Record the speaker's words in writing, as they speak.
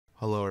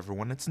Hello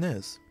everyone, it's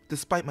Niz.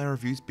 Despite my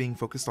reviews being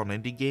focused on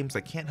indie games,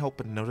 I can't help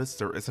but notice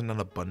there isn't an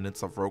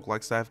abundance of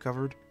roguelikes that I've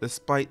covered,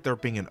 despite there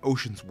being an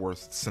ocean's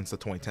worth since the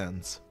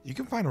 2010s. You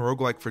can find a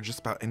roguelike for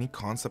just about any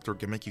concept or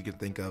gimmick you can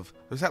think of.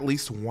 There's at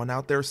least one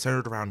out there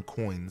centered around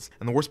coins,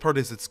 and the worst part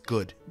is it's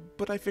good.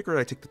 But I figured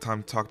I'd take the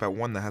time to talk about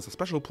one that has a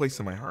special place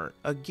in my heart.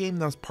 A game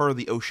that was part of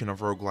the ocean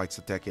of roguelikes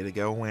a decade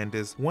ago, and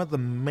is one of the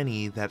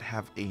many that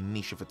have a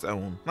niche of its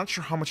own. Not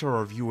sure how much of a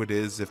review it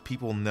is if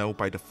people know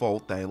by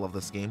default that I love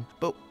this game,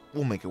 but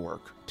we'll make it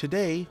work.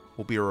 Today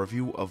will be a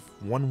review of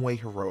One-Way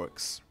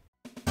Heroics.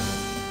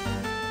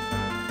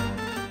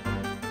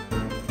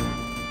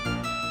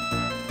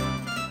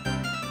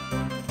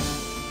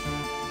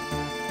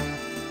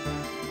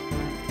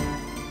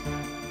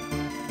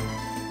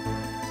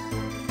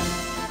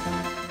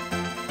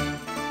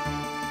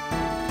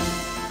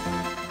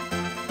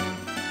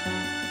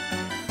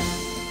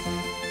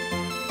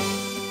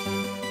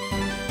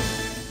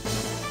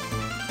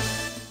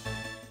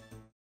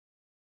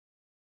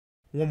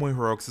 One-Way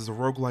Heroics is a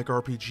roguelike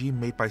RPG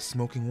made by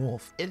Smoking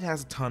Wolf. It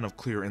has a ton of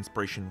clear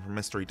inspiration from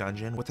Mystery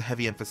Dungeon, with a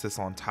heavy emphasis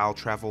on tile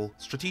travel,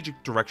 strategic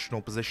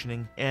directional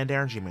positioning, and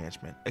energy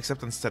management.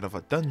 Except instead of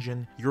a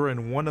dungeon, you're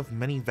in one of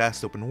many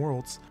vast open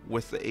worlds,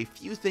 with a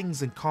few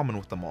things in common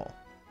with them all.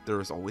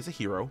 There is always a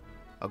hero,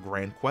 a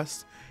grand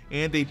quest,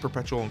 and a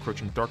perpetual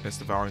encroaching darkness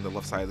devouring the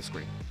left side of the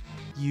screen.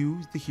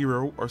 You, the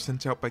hero, are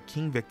sent out by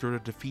King Victor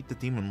to defeat the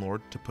Demon Lord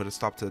to put a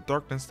stop to the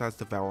darkness that's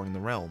devouring the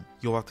realm.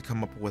 You'll have to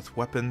come up with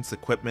weapons,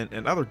 equipment,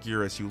 and other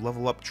gear as you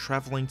level up,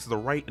 traveling to the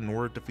right in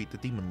order to defeat the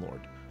Demon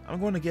Lord.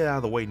 I'm going to get out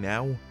of the way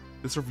now.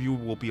 This review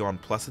will be on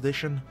Plus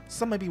Edition.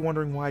 Some might be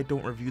wondering why I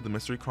don't review the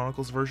Mystery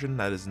Chronicles version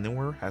that is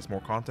newer, has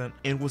more content,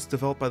 and was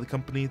developed by the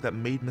company that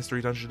made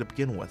Mystery Dungeon to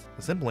begin with.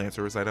 The simple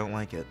answer is I don't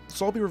like it.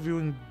 So I'll be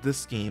reviewing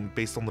this game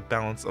based on the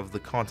balance of the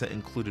content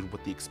included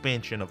with the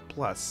expansion of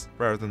Plus,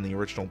 rather than the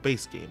original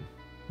base game.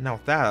 Now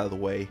with that out of the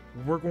way,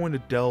 we're going to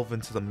delve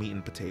into the meat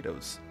and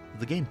potatoes,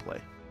 the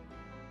gameplay.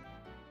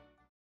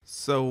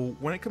 So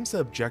when it comes to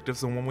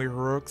objectives in One-Way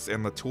Heroics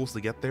and the tools to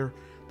get there,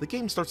 the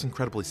game starts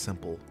incredibly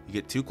simple. You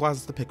get 2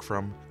 classes to pick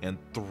from, and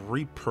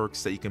 3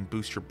 perks that you can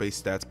boost your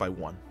base stats by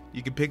 1.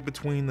 You can pick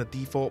between the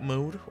default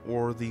mode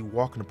or the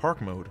walk in the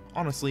park mode.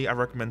 Honestly, I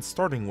recommend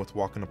starting with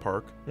walk in the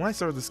park. When I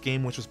started this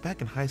game, which was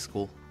back in high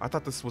school, I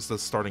thought this was the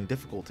starting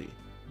difficulty.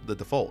 The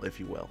default, if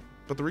you will.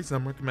 But the reason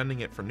I'm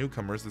recommending it for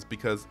newcomers is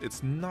because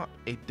it's not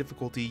a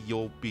difficulty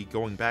you'll be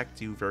going back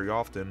to very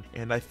often,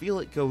 and I feel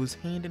it goes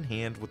hand in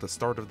hand with the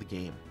start of the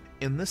game.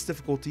 In this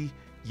difficulty,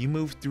 you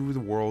move through the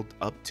world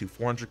up to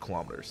 400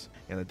 kilometers,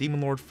 and the Demon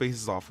Lord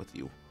faces off with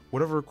you.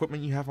 Whatever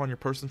equipment you have on your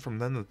person from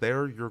then to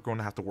there, you're going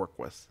to have to work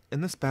with.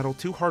 In this battle,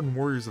 2 hardened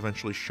warriors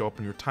eventually show up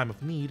in your time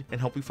of need and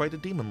help you fight the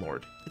Demon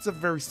Lord. It's a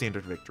very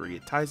standard victory.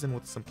 It ties in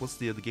with the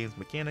simplicity of the game's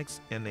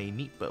mechanics and a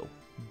neat bow.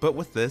 But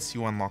with this,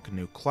 you unlock a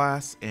new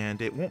class,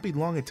 and it won't be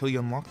long until you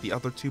unlock the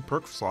other 2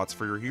 perk slots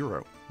for your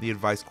hero. The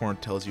advice corner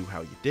tells you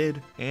how you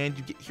did, and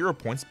you get hero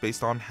points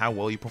based on how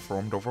well you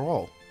performed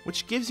overall,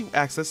 which gives you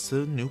access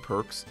to new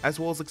perks, as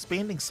well as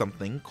expanding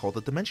something called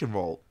the Dimension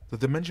Vault. The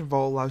Dimension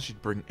Vault allows you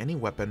to bring any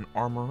weapon,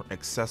 armor,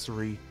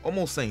 accessory,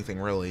 almost anything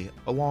really,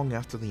 along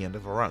after the end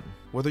of a run.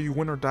 Whether you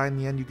win or die in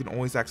the end, you can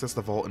always access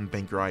the vault and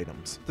bank your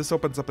items. This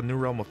opens up a new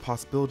realm of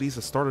possibilities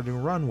to start a new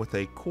run with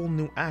a cool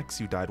new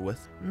axe you died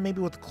with, maybe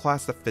with a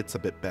class that fits a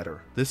bit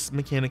better. This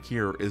mechanic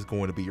here is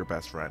going to be your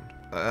best friend,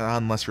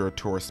 unless you're a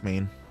tourist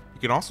main. You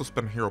can also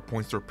spend hero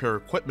points to repair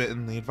equipment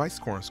in the advice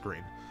corner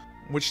screen,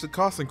 which the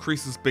cost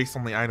increases based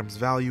on the item's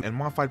value and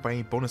modified by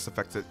any bonus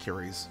effects it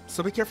carries.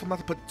 So be careful not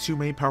to put too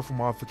many powerful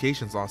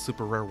modifications on a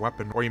super rare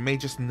weapon, or you may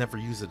just never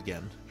use it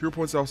again. Hero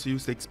points are also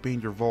used to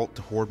expand your vault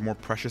to hoard more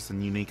precious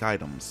and unique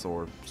items,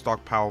 or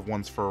stockpile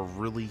ones for a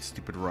really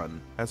stupid run,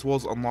 as well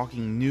as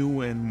unlocking new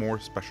and more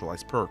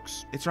specialized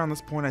perks. It's around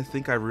this point I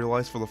think I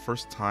realized for the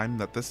first time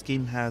that this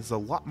game has a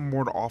lot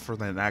more to offer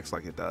than it acts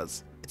like it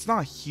does. It's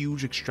not a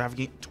huge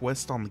extravagant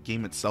twist on the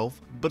game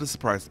itself, but a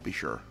surprise to be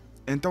sure.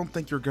 And don't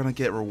think you're gonna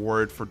get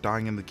rewarded for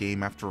dying in the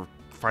game after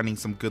finding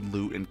some good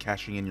loot and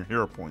cashing in your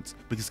hero points,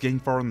 because getting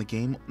far in the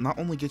game not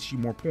only gets you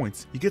more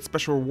points, you get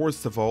special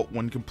rewards to vault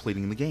when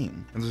completing the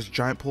game. And there's a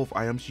giant pool of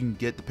items you can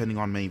get depending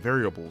on many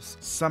variables.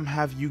 Some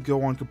have you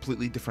go on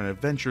completely different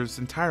adventures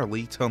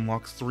entirely to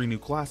unlock 3 new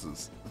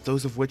classes,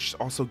 those of which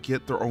also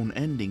get their own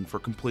ending for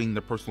completing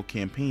their personal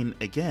campaign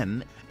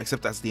again,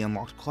 except as the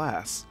unlocked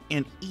class,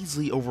 and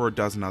easily over a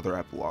dozen other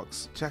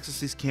epilogues. To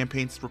access these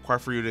campaigns require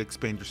for you to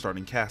expand your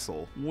starting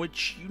castle,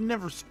 which you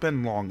never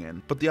spend long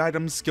in, but the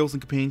items, skills,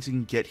 and companions you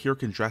can get here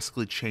can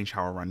drastically change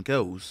how a run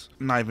goes,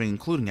 not even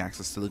including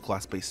access to the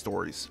class-based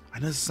stories. I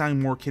know this is sounding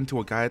more akin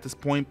to a guide at this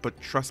point, but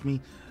trust me,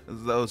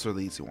 those are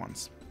the easy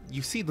ones.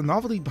 You see, the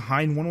novelty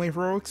behind One-Way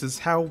Heroics is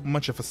how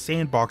much of a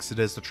sandbox it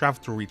is to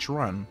travel through each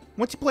run.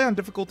 Once you play on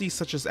difficulties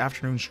such as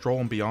Afternoon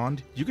Stroll and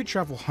beyond, you can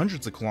travel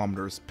hundreds of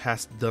kilometers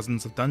past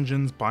dozens of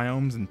dungeons,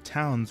 biomes, and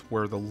towns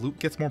where the loot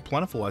gets more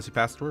plentiful as you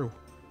pass through.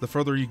 The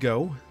further you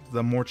go,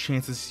 the more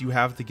chances you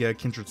have to get a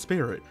kindred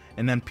spirit,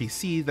 an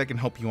NPC that can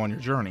help you on your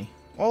journey.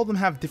 All of them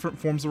have different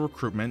forms of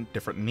recruitment,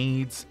 different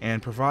needs,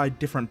 and provide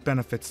different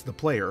benefits to the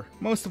player,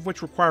 most of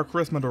which require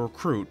charisma to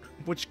recruit,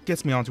 which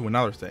gets me onto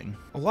another thing.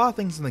 A lot of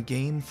things in the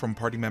game, from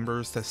party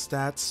members to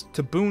stats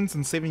to boons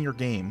and saving your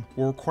game,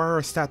 will require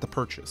a stat to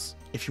purchase.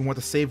 If you want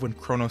to save when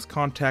Kronos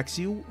contacts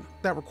you,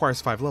 that requires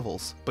 5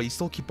 levels, but you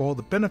still keep all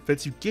the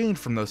benefits you gained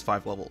from those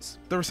 5 levels.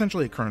 They're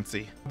essentially a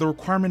currency. The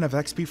requirement of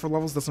XP for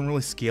levels doesn't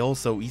really scale,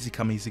 so easy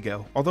come, easy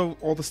go. Although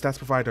all the stats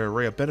provide an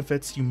array of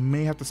benefits, you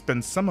may have to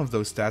spend some of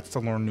those stats to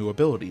learn new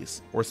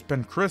abilities, or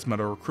spend charisma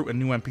to recruit a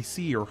new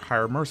NPC or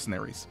hire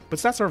mercenaries. But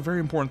stats are a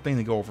very important thing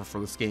to go over for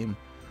this game,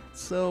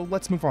 so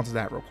let's move on to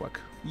that real quick.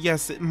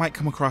 Yes, it might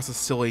come across as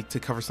silly to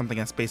cover something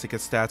as basic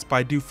as stats, but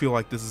I do feel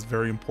like this is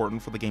very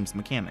important for the game's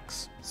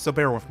mechanics. So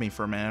bear with me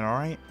for a minute,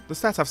 alright? The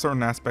stats have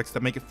certain aspects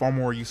that make it far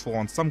more useful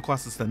on some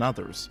classes than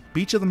others,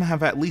 but each of them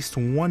have at least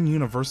one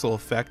universal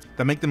effect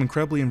that make them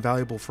incredibly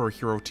invaluable for a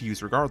hero to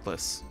use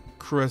regardless.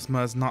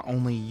 Charisma is not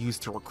only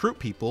used to recruit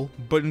people,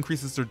 but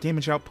increases their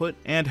damage output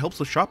and helps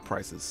with shop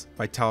prices.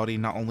 Vitality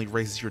not only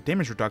raises your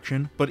damage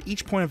reduction, but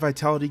each point of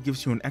vitality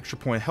gives you an extra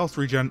point of health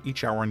regen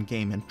each hour in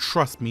game, and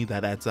trust me,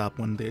 that adds up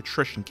when the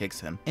attrition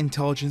kicks in.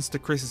 Intelligence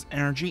decreases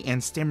energy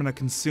and stamina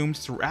consumed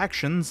through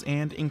actions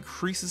and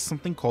increases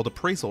something called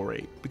appraisal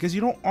rate, because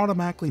you don't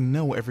automatically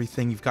know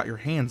everything you've got your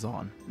hands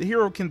on. The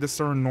hero can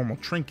discern normal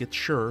trinkets,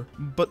 sure,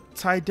 but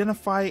to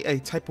identify a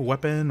type of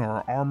weapon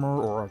or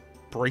armor or a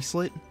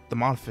bracelet, the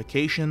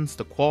modifications,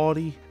 the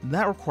quality,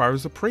 that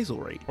requires appraisal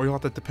rate, or you'll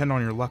have to depend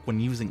on your luck when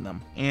using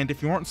them. And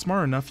if you aren't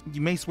smart enough, you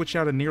may switch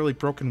out a nearly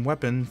broken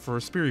weapon for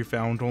a spear you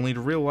found, only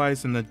to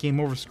realize in the game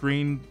over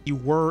screen you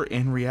were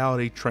in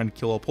reality trying to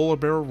kill a polar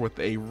bear with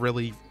a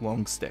really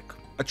long stick.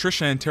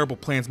 Attrition and terrible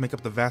plans make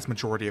up the vast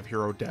majority of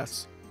hero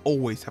deaths.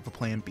 Always have a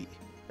plan B.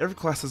 Every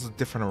class has a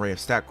different array of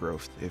stat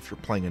growth. If you're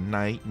playing a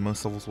knight,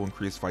 most levels will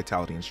increase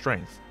vitality and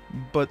strength.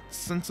 But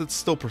since it's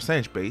still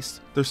percentage based,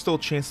 there's still a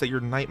chance that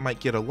your knight might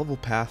get a level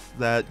path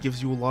that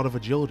gives you a lot of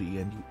agility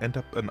and you end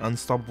up an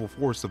unstoppable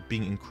force of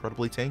being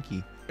incredibly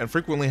tanky, and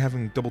frequently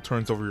having double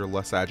turns over your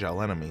less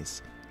agile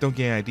enemies. Don't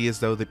get any ideas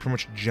though, they pretty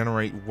much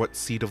generate what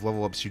seed of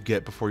level ups you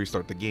get before you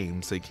start the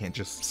game, so you can't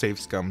just save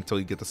scum until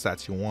you get the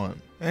stats you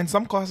want. And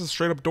some classes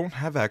straight up don't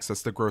have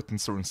access to growth in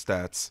certain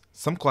stats.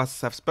 Some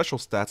classes have special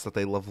stats that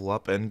they level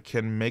up and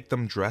can make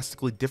them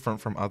drastically different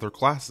from other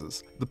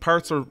classes. The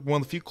pirates are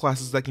one of the few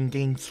classes that can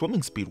gain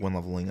swimming speed when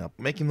leveling up,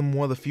 making them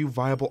one of the few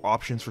viable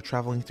options for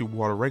traveling through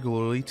water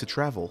regularly to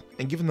travel,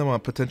 and giving them a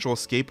potential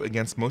escape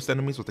against most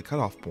enemies with a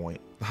cutoff point.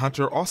 The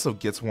hunter also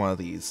gets one of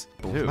these,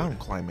 but with mountain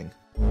climbing.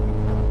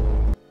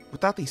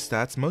 Without these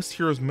stats, most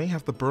heroes may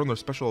have to burn their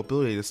special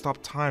ability to stop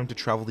time to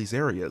travel these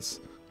areas.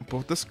 But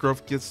with this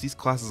growth gives these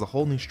classes a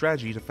whole new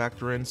strategy to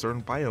factor in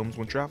certain biomes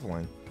when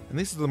traveling. And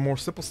these are the more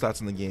simple stats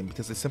in the game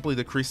because they simply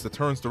decrease the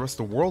turns the rest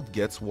of the world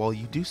gets while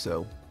you do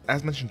so.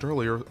 As mentioned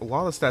earlier, a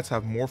lot of the stats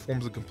have more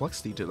forms of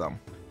complexity to them,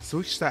 so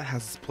each stat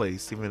has its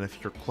place even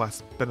if your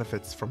class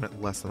benefits from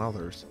it less than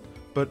others.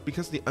 But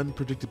because of the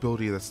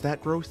unpredictability of the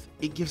stat growth,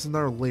 it gives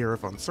another layer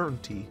of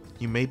uncertainty.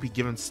 You may be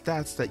given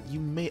stats that you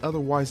may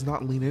otherwise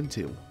not lean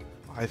into.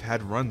 I've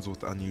had runs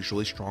with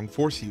unusually strong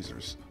force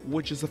users,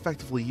 which is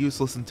effectively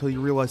useless until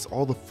you realize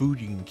all the food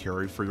you can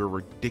carry for your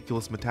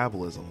ridiculous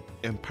metabolism,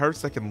 and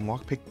pirates that can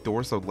lockpick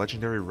doors of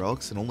legendary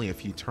relics in only a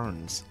few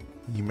turns.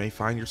 You may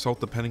find yourself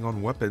depending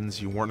on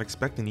weapons you weren't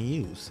expecting to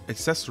use,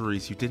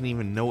 accessories you didn't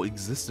even know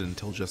existed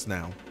until just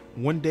now.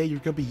 One day you're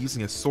going to be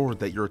using a sword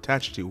that you're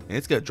attached to, and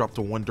it's going to drop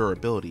to 1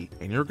 durability,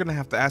 and you're going to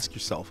have to ask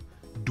yourself,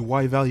 do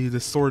I value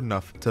this sword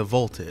enough to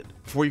vault it?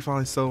 Before you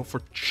finally settle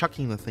for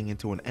chucking the thing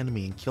into an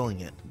enemy and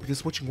killing it, because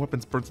switching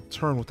weapons burns a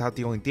turn without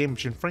dealing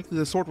damage, and frankly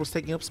the sword was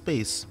taking up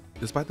space.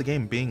 Despite the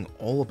game being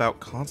all about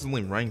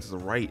constantly running to the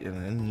right in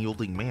an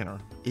unyielding manner,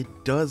 it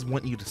does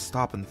want you to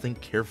stop and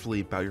think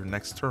carefully about your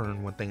next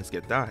turn when things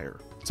get dire.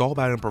 It's all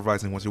about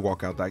improvising once you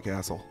walk out that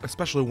castle,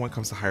 especially when it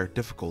comes to higher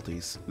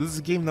difficulties. This is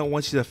a game that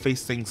wants you to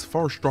face things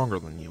far stronger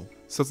than you,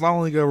 so it's not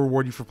only going to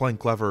reward you for playing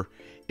clever,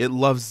 it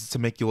loves to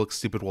make you look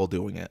stupid while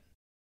doing it.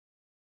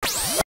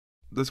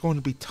 There's going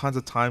to be tons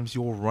of times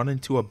you will run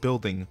into a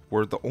building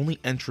where the only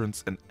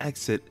entrance and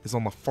exit is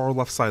on the far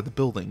left side of the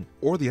building,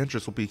 or the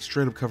entrance will be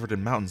straight up covered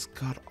in mountains.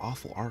 God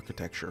awful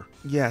architecture.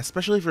 Yeah,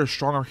 especially if you're a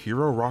stronger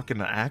hero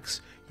rocking an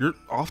axe, you're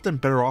often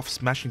better off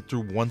smashing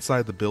through one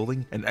side of the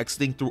building and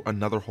exiting through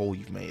another hole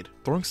you've made.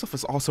 Throwing stuff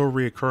is also a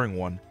reoccurring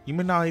one. You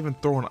may not even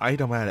throw an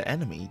item at an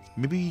enemy.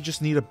 Maybe you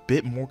just need a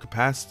bit more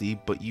capacity,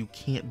 but you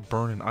can't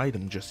burn an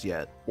item just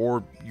yet.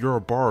 Or you're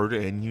a bard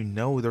and you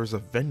know there's a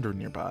vendor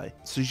nearby,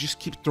 so you just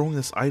keep throwing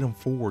this item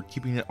forward,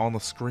 keeping it on the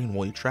screen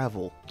while you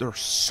travel. There are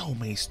so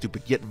many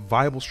stupid yet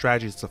viable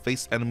strategies to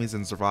face enemies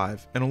and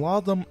survive, and a lot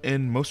of them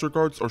in most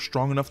regards are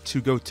strong enough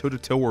to go toe to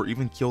toe or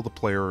even kill the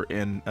player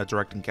in a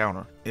direct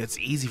encounter. It's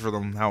easy for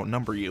them to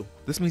outnumber you.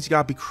 This means you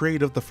gotta be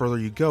creative the further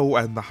you go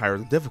and the higher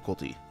the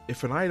difficulty.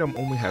 If an item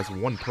only has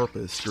one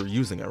purpose, you're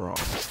using it wrong.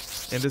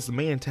 and is the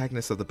main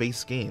antagonist of the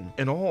base game.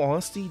 In all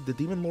honesty, the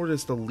Demon Lord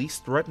is the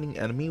least threatening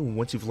enemy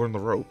once you've learned the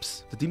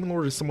ropes. The Demon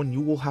Lord is someone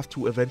you will have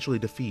to eventually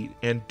defeat,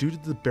 and due to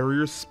the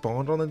barriers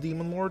spawned on the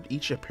Demon Lord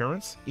each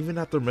appearance, even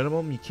at their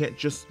minimum, you can't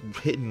just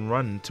hit and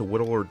run to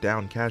whittle her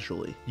down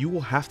casually. You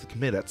will have to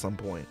commit at some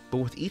point, but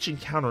with each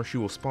encounter she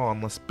will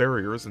spawn less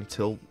barriers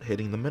until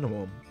hitting the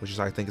minimum, which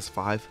I think is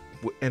 5.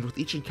 And with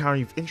each encounter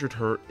you've injured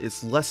her,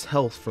 it's less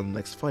health for the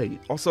next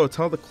fight. Also, a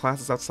ton of the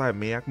classes outside of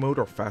Maniac mode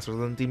are faster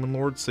than Demon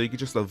Lord, so you can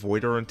just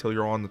avoid her until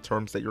you're on the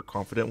terms that you're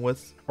confident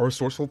with. A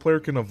resourceful player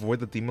can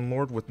avoid the Demon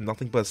Lord with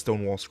nothing but a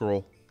Stonewall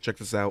Scroll. Check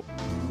this out.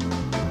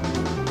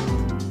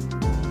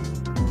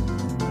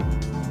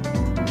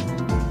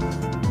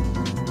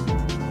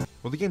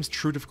 Where the game's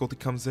true difficulty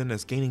comes in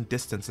is gaining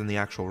distance in the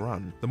actual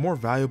run. The more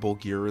valuable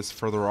gear is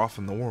further off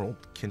in the world,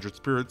 kindred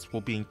spirits will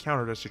be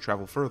encountered as you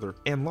travel further,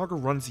 and longer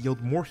runs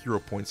yield more hero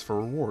points for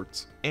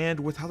rewards. And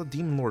with how the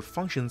Demon Lord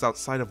functions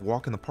outside of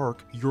Walk in the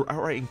Park, you're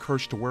outright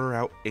encouraged to wear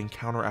out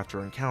encounter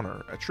after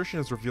encounter. Attrition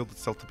has revealed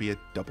itself to be a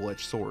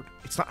double-edged sword.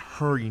 It's not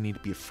her you need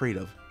to be afraid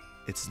of,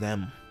 it's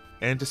them.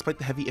 And despite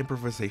the heavy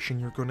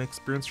improvisation you're going to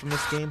experience from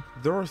this game,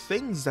 there are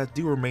things that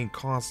do remain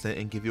constant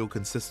and give you a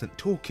consistent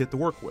toolkit to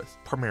work with,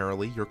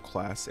 primarily your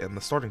class and the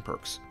starting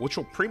perks, which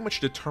will pretty much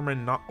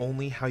determine not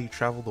only how you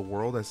travel the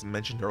world as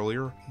mentioned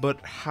earlier,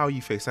 but how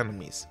you face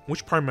enemies,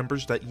 which prime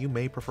members that you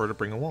may prefer to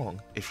bring along,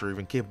 if you're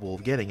even capable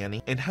of getting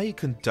any, and how you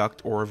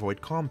conduct or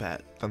avoid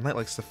combat. The Knight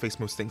likes to face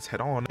most things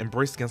head on and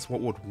brace against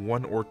what would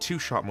 1- or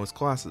 2-shot most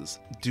classes.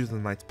 Due to the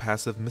Knight's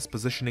passive,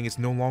 mispositioning is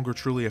no longer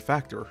truly a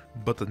factor,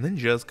 but the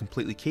Ninja is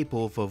completely capable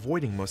of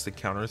avoiding most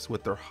encounters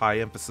with their high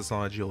emphasis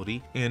on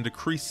agility and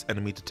decreased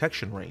enemy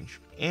detection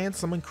range, and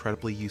some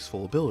incredibly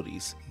useful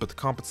abilities. But to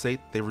compensate,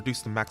 they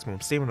reduce the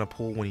maximum stamina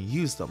pool when you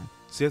use them,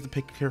 so you have to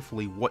pick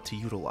carefully what to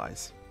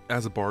utilize.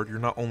 As a bard, you're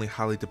not only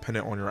highly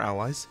dependent on your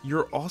allies,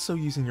 you're also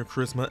using your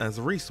charisma as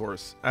a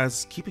resource,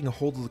 as keeping a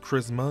hold of the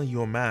charisma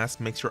you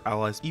amass makes your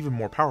allies even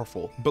more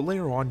powerful, but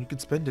later on you can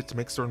spend it to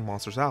make certain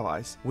monsters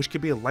allies, which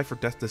could be a life or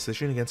death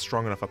decision against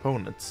strong enough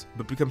opponents,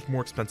 but becomes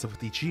more expensive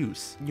with each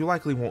use. You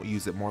likely won't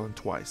use it more than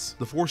twice.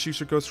 The Force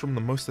user goes from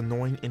the most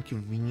annoying,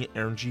 inconvenient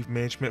energy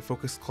management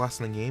focused class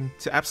in the game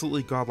to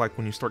absolutely godlike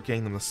when you start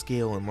getting them to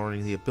scale and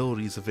learning the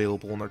abilities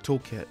available in their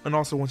toolkit, and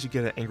also once you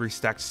get an angry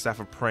stacked Staff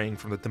of Praying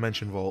from the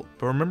Dimension Vault.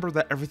 But remember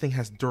that everything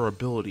has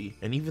durability,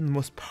 and even the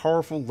most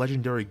powerful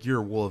legendary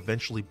gear will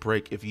eventually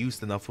break if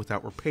used enough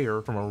without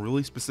repair from a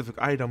really specific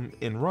item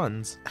in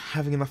runs,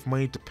 having enough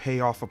money to pay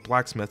off a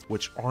blacksmith,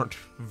 which aren't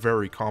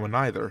very common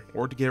either,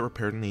 or to get it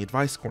repaired in the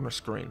advice corner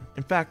screen.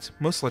 In fact,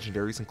 most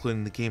legendaries,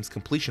 including the game's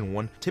completion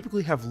one,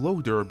 typically have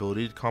low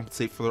durability to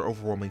compensate for their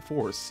overwhelming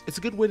force. It's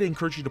a good way to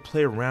encourage you to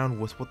play around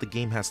with what the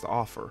game has to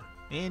offer.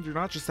 And you're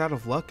not just out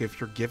of luck if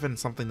you're given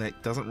something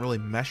that doesn't really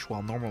mesh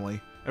well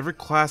normally. Every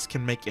class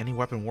can make any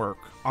weapon work.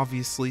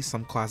 Obviously,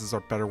 some classes are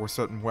better with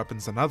certain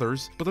weapons than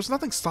others, but there's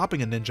nothing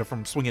stopping a ninja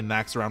from swinging an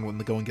axe around when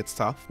the going gets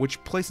tough,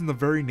 which plays in the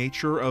very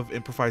nature of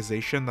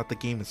improvisation that the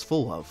game is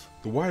full of.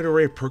 The wide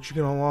array of perks you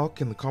can unlock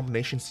and the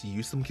combinations to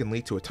use them can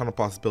lead to a ton of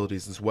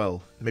possibilities as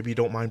well. Maybe you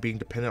don't mind being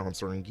dependent on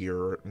certain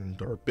gear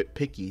and are a bit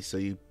picky, so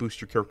you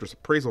boost your character's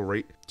appraisal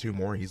rate to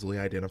more easily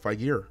identify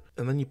gear.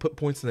 And then you put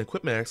points in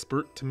Equipment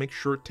Expert to make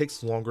sure it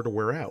takes longer to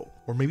wear out.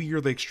 Or maybe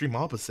you're the extreme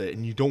opposite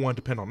and you don't want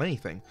to depend on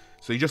anything,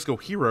 so you just go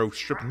hero,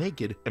 strip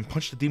naked, and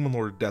punch the Demon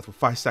Lord to death with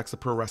 5 stacks of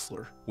Pro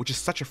Wrestler, which is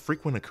such a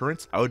frequent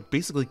occurrence, I would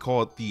basically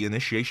call it the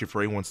initiation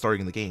for anyone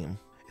starting in the game.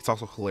 It's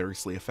also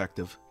hilariously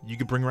effective. You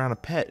could bring around a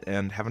pet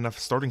and have enough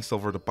starting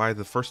silver to buy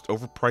the first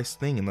overpriced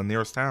thing in the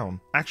nearest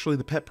town. Actually,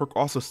 the pet perk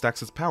also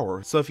stacks its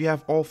power, so if you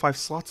have all 5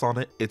 slots on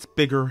it, it's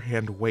bigger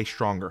and way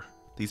stronger.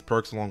 These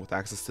perks, along with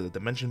access to the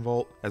Dimension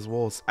Vault, as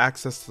well as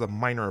access to the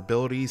minor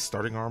abilities,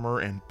 starting armor,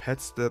 and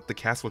pets that the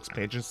Castle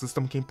expansion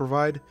system can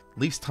provide,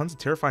 leaves tons of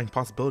terrifying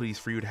possibilities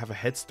for you to have a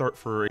head start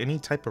for any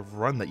type of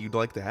run that you'd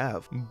like to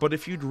have. But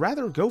if you'd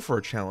rather go for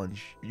a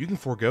challenge, you can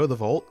forego the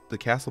vault, the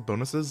castle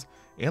bonuses,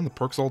 and the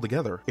perks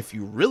altogether. If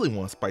you really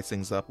want to spice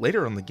things up,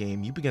 later in the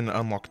game you begin to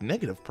unlock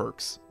negative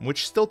perks,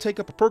 which still take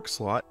up a perk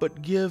slot,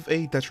 but give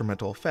a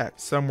detrimental effect.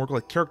 Some work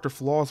like character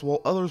flaws,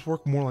 while others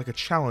work more like a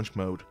challenge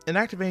mode, and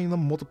activating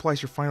them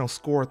multiplies your final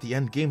score at the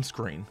end game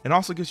screen, and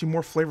also gives you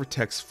more flavor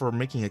text for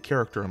making a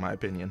character in my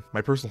opinion.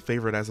 My personal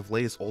favorite as of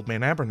late is Old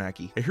Man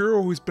Abernathy, a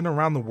hero who's been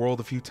around the world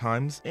a few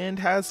times, and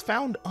has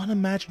found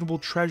unimaginable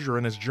treasure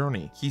in his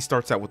journey. He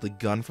starts out with a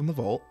gun from the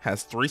vault,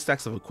 has 3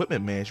 stacks of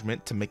equipment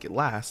management to make it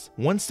last,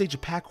 1 stage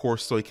of pack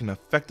horse so he can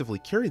effectively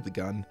carry the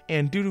gun,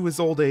 and due to his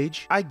old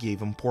age, I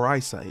gave him poor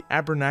eyesight.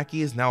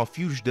 Abernathy is now a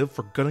fugitive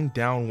for gunning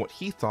down what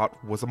he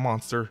thought was a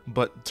monster,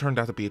 but turned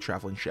out to be a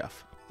traveling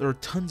chef. There are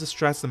tons of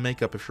strats to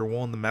make up if you're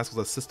willing to mess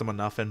with a system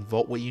enough and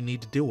vault what you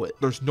need to do it.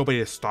 There's nobody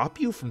to stop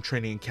you from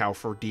training a cow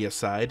for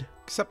deicide.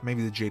 Except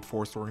maybe the Jade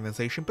Forest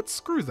organization, but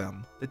screw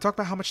them. They talk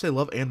about how much they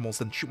love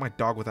animals and shoot my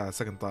dog without a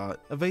second thought.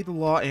 Evade the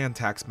law and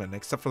taxmen,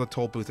 except for the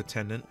toll booth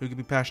attendant, who can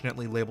be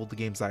passionately labeled the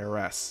game's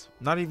IRS.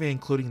 Not even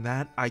including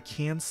that, I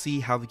can see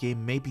how the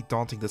game may be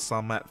daunting to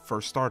some at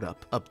first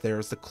startup. Up there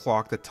is the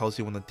clock that tells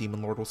you when the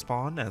Demon Lord will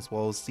spawn, as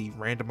well as the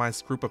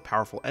randomized group of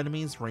powerful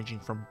enemies ranging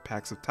from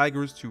packs of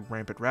tigers to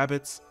rampant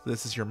rabbits.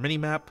 This is your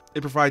minimap.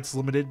 It provides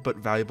limited but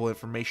valuable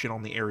information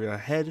on the area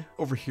ahead.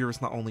 Over here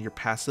is not only your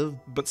passive,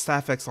 but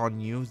stat effects on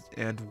you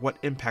and what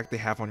impact they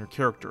have on your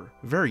character.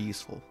 Very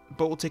useful,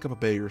 but will take up a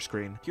bit of your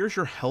screen. Here's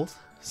your health,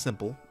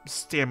 simple,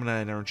 stamina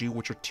and energy,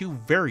 which are two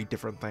very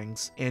different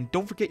things, and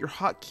don't forget your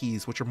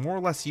hotkeys, which are more or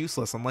less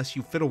useless unless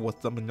you fiddle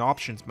with them in the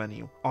options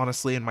menu.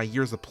 Honestly, in my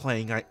years of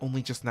playing, I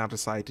only just now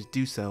decided to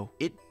do so.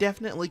 It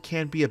definitely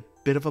can be a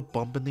bit of a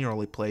bump in the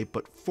early play,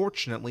 but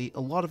fortunately,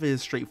 a lot of it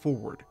is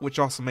straightforward, which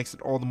also makes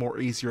it all the more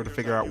easier to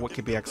figure out what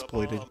can be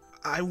exploited.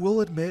 I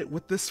will admit,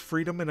 with this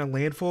freedom in a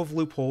land full of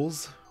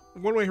loopholes,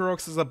 one-way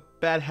heroics is a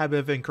bad habit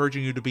of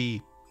encouraging you to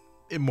be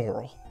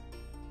immoral.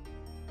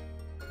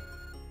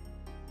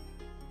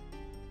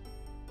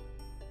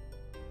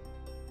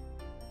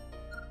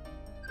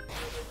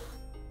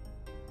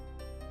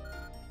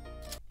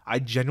 I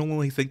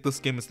genuinely think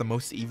this game is the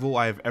most evil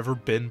I have ever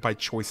been by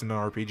choice in an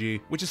RPG,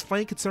 which is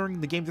funny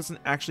considering the game doesn't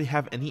actually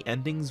have any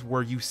endings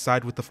where you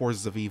side with the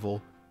forces of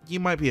evil.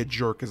 You might be a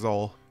jerk is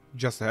all.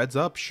 Just a heads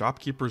up,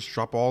 shopkeepers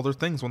drop all their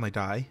things when they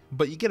die,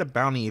 but you get a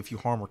bounty if you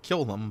harm or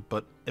kill them,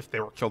 but if they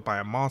were killed by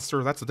a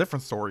monster, that's a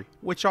different story,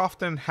 which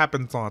often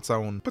happens on its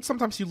own, but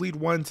sometimes you lead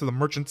one to the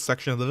merchant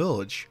section of the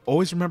village.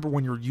 Always remember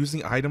when you're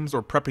using items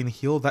or prepping to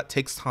heal, that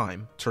takes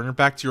time. Turn your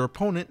back to your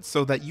opponent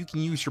so that you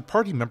can use your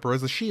party member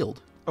as a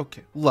shield.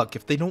 Okay, look,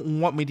 if they don't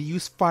want me to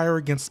use fire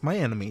against my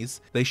enemies,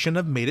 they shouldn't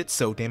have made it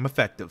so damn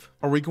effective.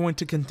 Are we going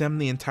to condemn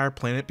the entire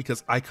planet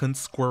because I couldn't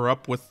square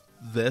up with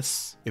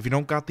this? If you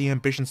don't got the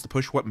ambitions to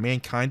push what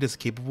mankind is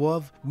capable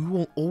of, we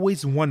will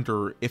always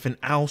wonder if an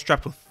owl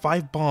strapped with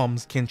 5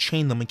 bombs can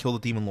chain them and kill the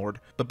Demon Lord.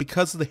 But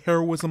because of the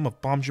heroism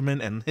of Benjamin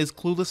and his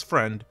clueless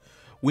friend,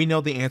 we know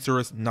the answer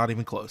is not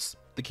even close.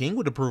 The king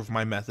would approve of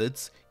my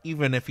methods,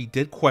 even if he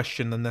did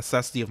question the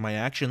necessity of my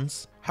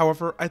actions.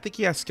 However, I think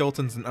he has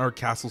skeletons in other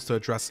castles to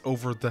address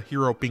over the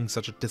hero being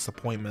such a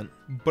disappointment.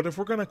 But if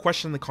we're gonna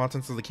question the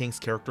contents of the king's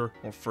character,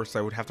 well, first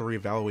I would have to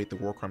reevaluate the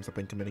war crimes I've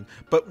been committing,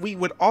 but we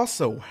would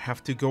also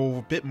have to go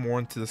a bit more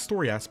into the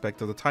story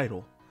aspect of the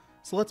title.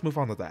 So let's move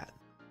on to that.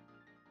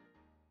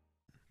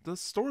 The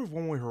story of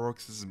One-Way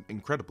Heroics is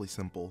incredibly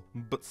simple,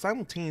 but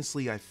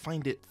simultaneously I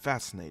find it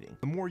fascinating.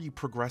 The more you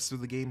progress through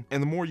the game,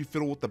 and the more you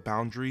fiddle with the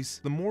boundaries,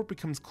 the more it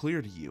becomes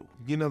clear to you.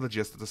 You know the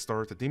gist at the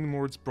start, the Demon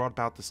Lords brought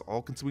about this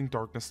all-consuming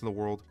darkness in the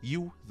world.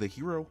 You, the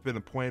hero, have been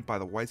appointed by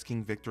the wise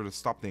King Victor to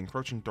stop the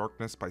encroaching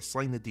darkness by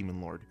slaying the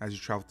Demon Lord. As you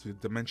travel through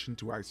the dimension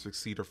to either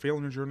succeed or fail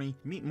in your journey,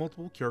 you meet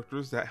multiple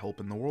characters that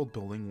help in the world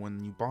building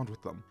when you bond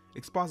with them.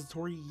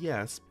 Expository,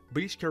 yes,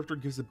 but each character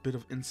gives a bit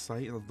of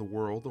insight of the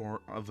world or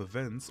of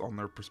events on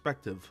their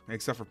perspective,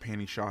 except for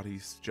Panty Shot,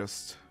 he's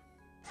just...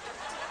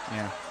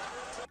 yeah.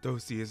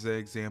 Dozy is an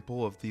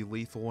example of the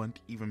lethal and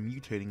even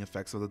mutating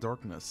effects of the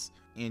darkness,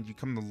 and you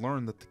come to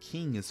learn that the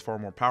king is far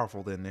more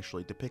powerful than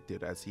initially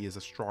depicted, as he is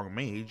a strong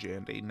mage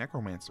and a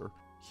necromancer.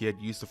 He had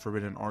used the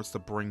forbidden arts to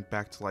bring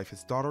back to life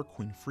his daughter,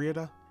 Queen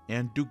Frieda,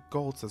 and Duke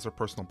Galtz as her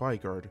personal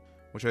bodyguard,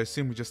 which I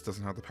assume he just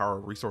doesn't have the power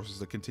or resources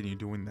to continue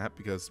doing that,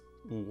 because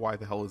why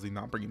the hell is he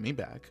not bringing me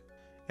back?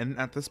 And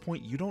at this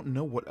point, you don't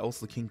know what else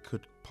the king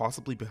could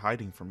possibly be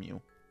hiding from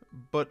you.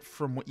 But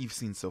from what you've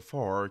seen so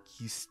far,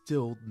 he's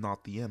still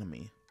not the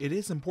enemy. It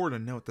is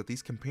important to note that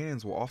these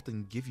companions will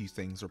often give you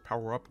things or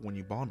power up when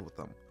you bond with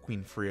them.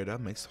 Queen Frieda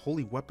makes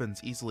holy weapons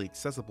easily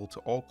accessible to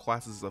all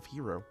classes of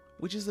hero,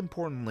 which is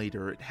important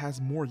later. It has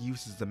more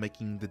uses than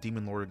making the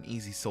Demon Lord an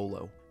easy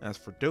solo. As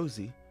for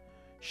Dozy,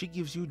 she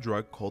gives you a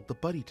drug called the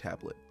Buddy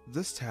Tablet.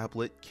 This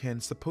tablet can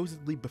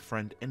supposedly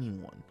befriend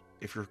anyone.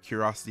 If your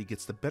curiosity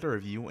gets the better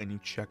of you and you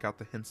check out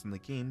the hints in the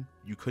game,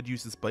 you could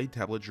use this Buddy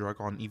Tablet drug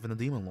on even a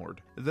Demon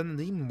Lord. Then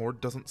the Demon Lord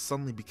doesn't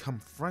suddenly become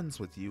friends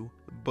with you,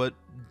 but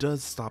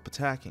does stop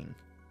attacking.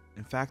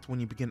 In fact, when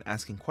you begin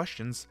asking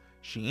questions,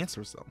 she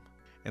answers them.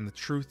 And the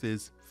truth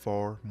is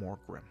far more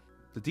grim.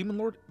 The Demon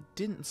Lord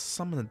didn't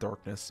summon the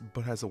darkness,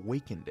 but has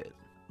awakened it.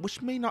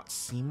 Which may not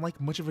seem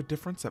like much of a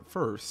difference at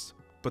first,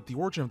 but the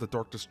origin of the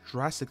darkness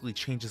drastically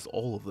changes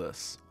all of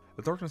this.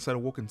 The darkness had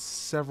awoken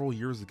several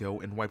years ago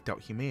and wiped out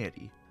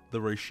humanity.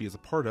 The race she is a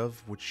part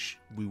of, which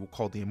we will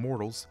call the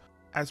Immortals,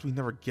 as we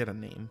never get a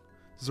name,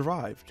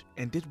 survived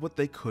and did what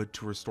they could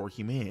to restore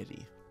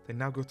humanity. They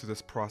now go through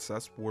this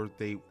process where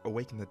they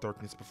awaken the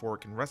darkness before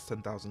it can rest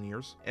 10,000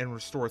 years and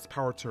restore its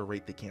power to a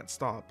rate they can't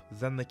stop.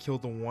 Then they kill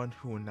the one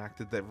who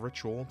enacted that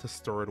ritual to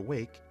stir it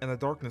awake, and the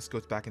darkness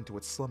goes back into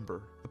its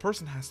slumber. The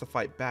person has to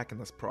fight back in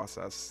this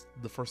process.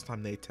 The first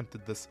time they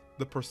attempted this,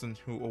 the person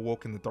who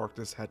awoke in the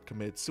darkness had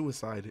committed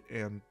suicide,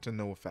 and to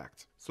no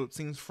effect. So it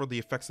seems for the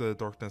effects of the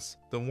darkness,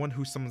 the one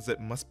who summons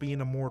it must be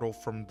an immortal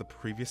from the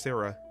previous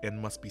era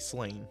and must be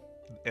slain.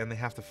 And they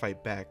have to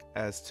fight back,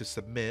 as to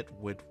submit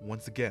would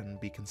once again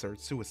be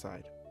considered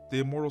suicide. The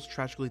Immortals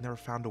tragically never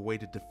found a way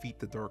to defeat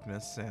the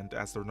darkness, and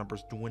as their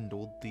numbers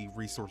dwindled, the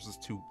resources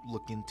to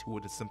look into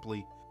it is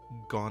simply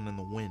gone in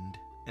the wind.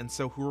 And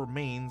so who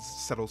remains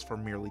settles for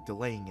merely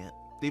delaying it.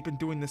 They've been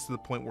doing this to the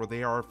point where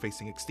they are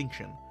facing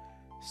extinction.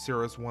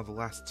 Sarah is one of the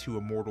last two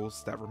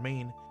Immortals that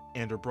remain,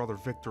 and her brother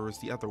Victor is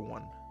the other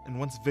one. And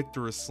once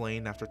Victor is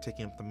slain after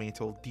taking up the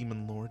mantle of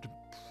Demon Lord,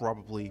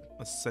 probably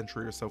a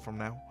century or so from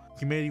now,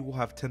 humanity will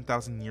have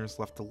 10,000 years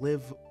left to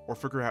live, or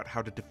figure out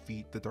how to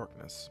defeat the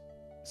darkness.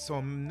 So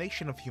a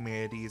nation of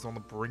humanity is on the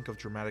brink of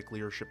dramatic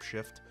leadership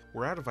shift.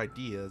 We're out of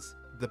ideas.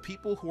 The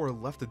people who are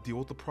left to deal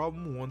with the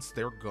problem once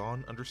they're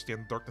gone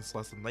understand the darkness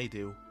less than they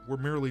do. We're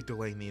merely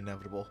delaying the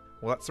inevitable.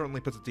 Well, that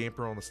certainly puts a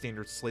damper on the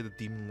standard slay the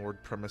Demon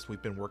Lord premise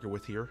we've been working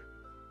with here.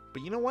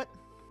 But you know what?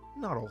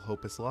 Not all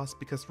hope is lost,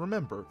 because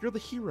remember, you're the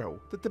hero,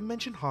 the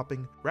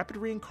dimension-hopping, rapid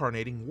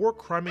reincarnating,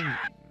 war-criming,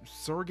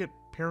 surrogate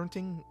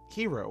parenting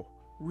hero.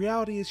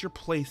 Reality is your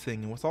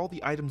plaything, and with all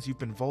the items you've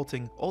been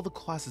vaulting, all the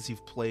classes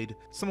you've played,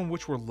 some of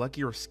which were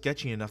lucky or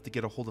sketchy enough to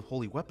get a hold of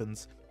holy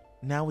weapons,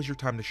 now is your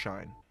time to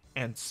shine.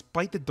 And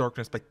spite the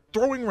darkness by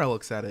throwing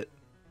relics at it.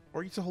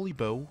 Or use a holy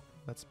bow,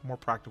 that's more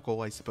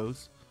practical I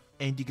suppose.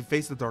 And you can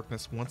face the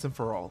darkness once and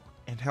for all.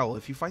 And hell,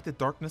 if you fight the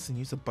darkness and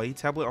use a buddy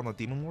tablet on the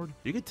Demon Lord,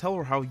 you can tell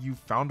her how you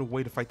found a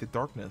way to fight the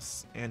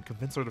darkness, and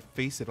convince her to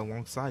face it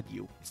alongside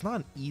you. It's not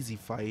an easy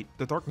fight,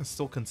 the darkness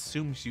still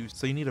consumes you,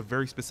 so you need a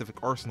very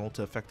specific arsenal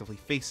to effectively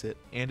face it,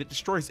 and it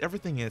destroys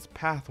everything in its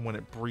path when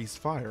it breathes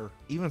fire,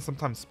 even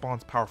sometimes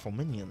spawns powerful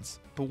minions.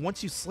 But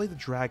once you slay the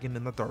dragon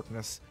in the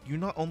darkness, you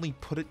not only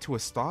put it to a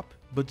stop,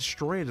 but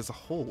destroy it as a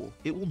whole.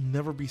 It will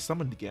never be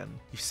summoned again.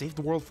 You've saved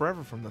the world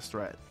forever from this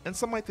threat. And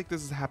some might think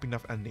this is a happy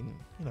enough ending,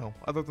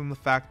 other than the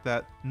fact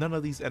that none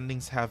of these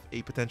endings have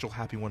a potential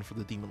happy one for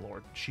the Demon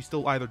Lord. She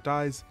still either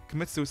dies,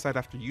 commits suicide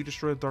after you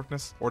destroy the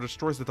darkness, or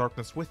destroys the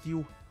darkness with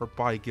you, her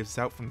body gives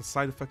out from the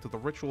side effect of the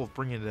ritual of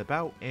bringing it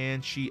about,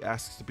 and she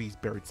asks to be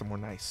buried somewhere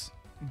nice.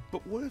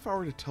 But what if I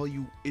were to tell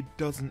you it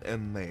doesn't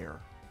end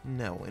there?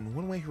 No, in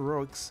one-way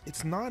heroics,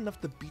 it's not enough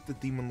to beat the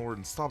Demon Lord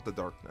and stop the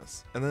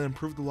darkness, and then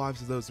improve the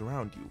lives of those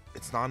around you.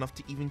 It's not enough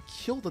to even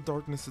kill the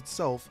darkness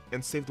itself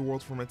and save the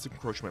world from its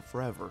encroachment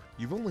forever.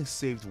 You've only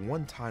saved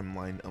one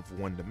timeline of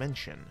one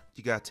dimension.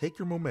 You gotta take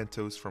your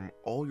mementos from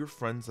all your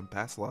friends and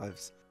past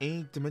lives,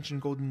 any dimension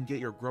gold you can get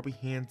your grubby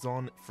hands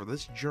on for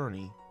this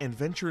journey, and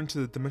venture into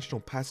the dimensional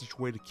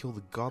passageway to kill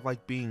the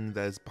godlike being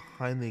that is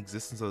behind the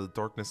existence of the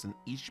darkness in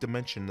each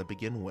dimension to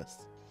begin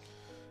with.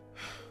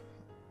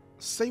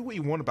 Say what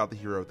you want about the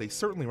hero, they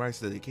certainly rise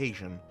to the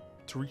occasion.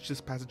 To reach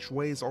this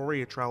passageway is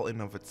already a trial in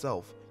and of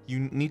itself.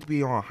 You need to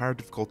be on a higher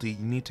difficulty,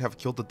 you need to have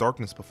killed the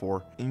darkness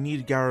before, and you need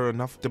to gather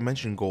enough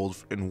dimension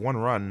gold in one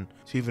run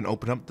to even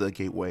open up the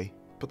gateway.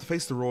 But to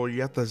face the role, you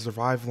have to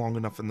survive long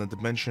enough in the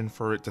dimension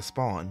for it to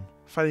spawn,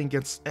 fighting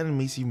against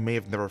enemies you may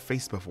have never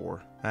faced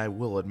before. I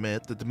will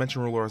admit, the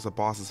Dimension Ruler as a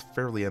boss is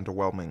fairly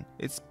underwhelming.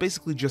 It's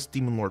basically just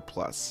Demon Lord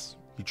Plus.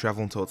 You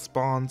travel until it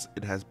spawns,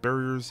 it has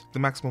barriers, the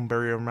maximum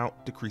barrier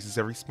amount decreases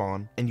every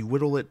spawn, and you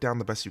whittle it down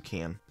the best you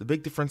can. The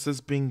big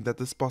differences being that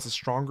this boss is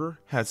stronger,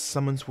 has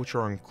summons which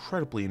are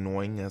incredibly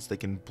annoying as they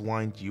can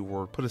blind you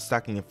or put a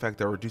stacking effect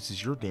that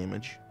reduces your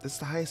damage. It's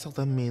the highest health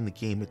enemy in the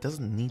game, it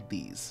doesn't need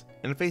these.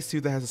 And a phase 2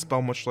 that has a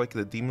spell much like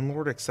the Demon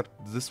Lord, except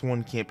this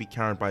one can't be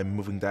countered by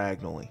moving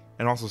diagonally.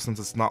 And also, since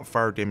it's not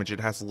fire damage, it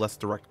has less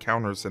direct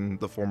counters in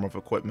the form of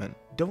equipment.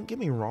 Don't get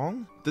me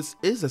wrong, this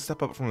is a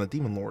step up from the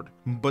Demon Lord,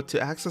 but to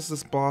access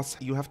this boss,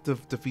 you have to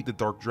defeat the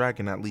Dark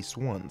Dragon at least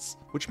once,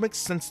 which makes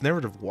sense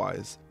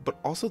narrative-wise, but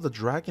also the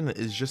dragon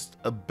is just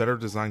a better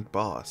designed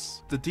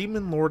boss. The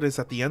Demon Lord is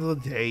at the end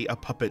of the day a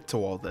puppet to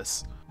all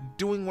this,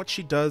 doing what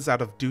she does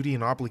out of duty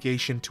and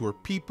obligation to her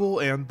people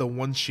and the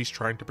ones she's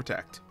trying to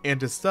protect,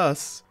 and is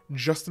thus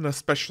just an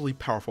especially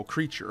powerful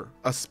creature,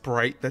 a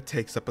sprite that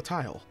takes up a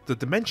tile. The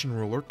Dimension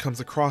Ruler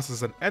comes across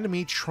as an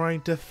enemy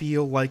trying to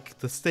feel like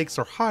the stakes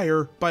are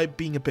higher by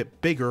being a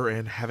bit bigger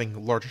and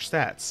having larger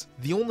stats.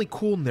 The only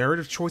cool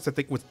narrative choice I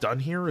think was done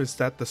here is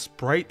that the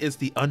sprite is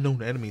the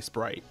unknown enemy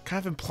sprite,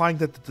 kind of implying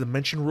that the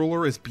Dimension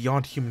Ruler is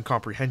beyond human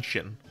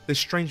comprehension, this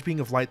strange being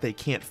of light they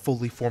can't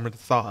fully form into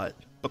thought.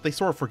 But they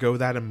sort of forgo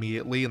that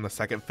immediately in the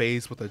second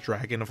phase with the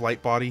Dragon of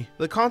Light body.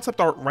 The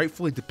concept art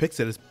rightfully depicts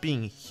it as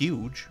being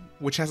huge,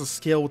 which has a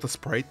scale with the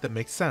sprite that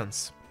makes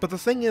sense. But the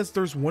thing is,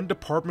 there's one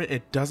department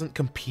it doesn't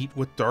compete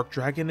with Dark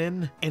Dragon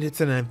in, and it's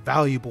an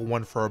invaluable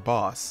one for a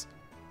boss: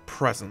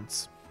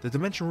 presence. The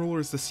Dimension Ruler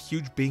is this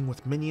huge being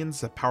with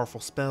minions, a powerful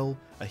spell,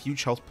 a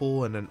huge health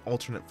pool, and an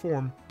alternate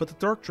form, but the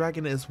Dark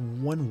Dragon is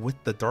one with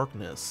the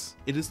darkness.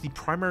 It is the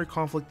primary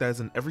conflict that is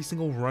in every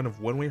single run of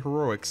one-way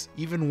heroics,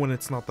 even when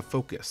it's not the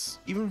focus.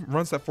 Even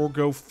runs that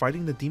forego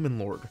fighting the Demon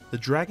Lord, the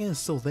dragon is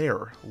still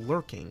there,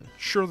 lurking.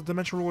 Sure, the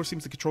Dimension Ruler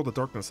seems to control the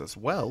darkness as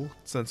well,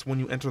 since when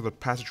you enter the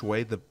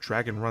passageway, the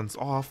dragon runs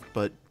off,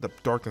 but the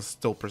darkness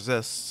still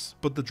persists.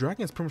 But the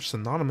dragon is pretty much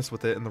synonymous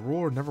with it, and the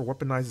ruler never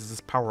weaponizes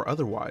this power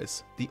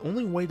otherwise. The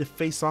only way way to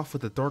face off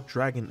with the Dark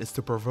Dragon is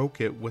to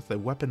provoke it with a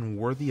weapon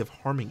worthy of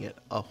harming it,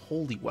 a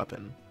holy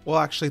weapon. Well,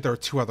 actually, there are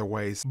two other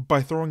ways.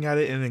 By throwing at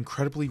it an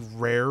incredibly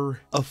rare,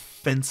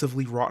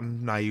 offensively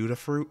rotten Nyuta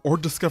fruit, or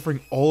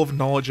discovering all of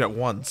knowledge at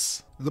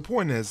once. The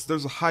point is,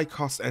 there's a high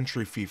cost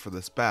entry fee for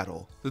this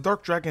battle. The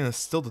Dark Dragon is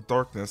still the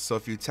darkness, so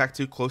if you attack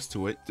too close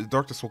to it, the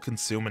darkness will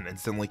consume and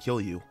instantly kill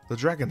you. The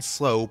dragon's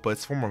slow, but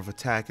its form of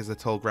attack is a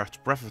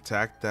telegraphed breath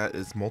attack that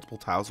is multiple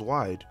tiles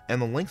wide,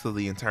 and the length of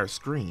the entire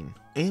screen.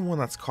 Anyone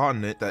that's caught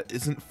in it that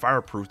isn't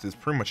fireproof is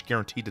pretty much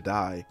guaranteed to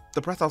die.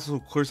 The breath also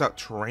clears out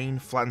terrain,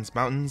 flattens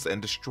mountains,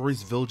 and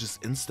destroys villages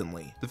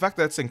instantly. The fact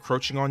that it's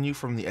encroaching on you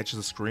from the edge of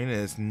the screen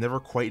and is never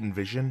quite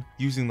envisioned,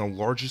 using the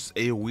largest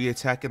AoE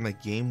attack in the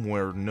game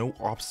where no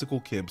obstacle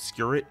can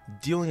obscure it,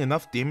 dealing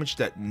enough damage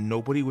that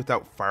nobody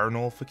without fire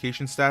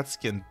nullification stats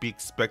can be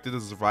expected to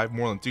survive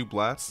more than 2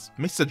 blasts,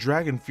 makes the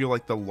dragon feel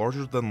like the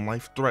larger than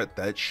life threat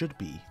that it should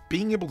be.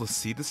 Being able to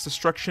see this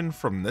destruction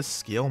from this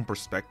scale and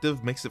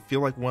perspective makes it feel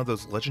like one of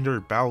those legendary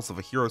battles of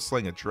a hero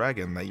slaying a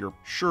dragon that you're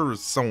sure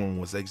someone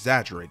was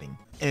exaggerating.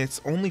 And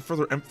it's only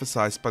further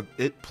emphasized by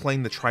it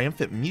playing the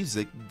triumphant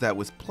music that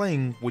was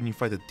playing when you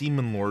fight the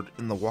Demon Lord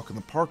in the Walk in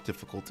the Park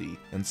difficulty,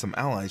 and some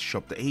allies show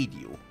up to aid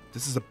you.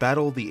 This is a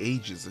battle of the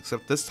ages,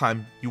 except this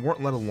time, you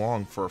weren't led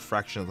along for a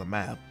fraction of the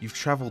map. You've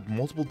traveled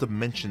multiple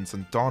dimensions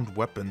and donned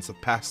weapons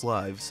of past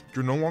lives.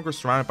 You're no longer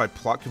surrounded by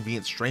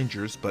plot-convenient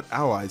strangers, but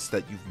allies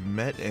that you've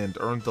met and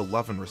earned the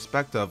love and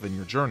respect of in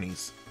your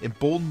journeys,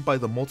 emboldened by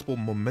the multiple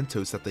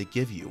mementos that they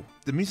give you.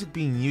 The music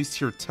being used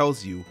here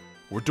tells you,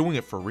 we're doing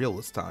it for real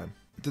this time.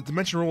 The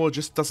Dimension Ruler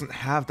just doesn't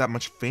have that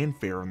much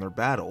fanfare in their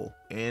battle,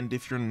 and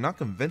if you're not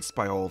convinced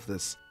by all of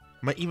this,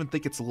 might even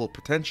think it's a little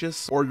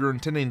pretentious, or you're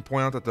intending to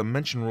point out that the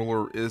Dimension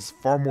Ruler is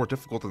far more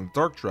difficult than the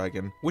Dark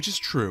Dragon, which is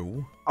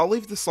true. I'll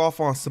leave this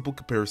off on a simple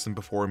comparison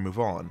before we move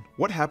on.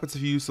 What happens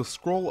if you use the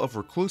Scroll of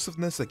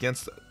Reclusiveness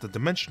against the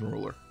Dimension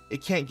Ruler?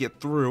 It can't get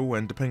through,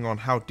 and depending on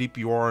how deep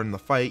you are in the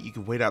fight, you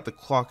can wait out the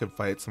clock and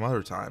fight it some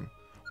other time.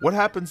 What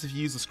happens if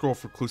you use the Scroll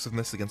of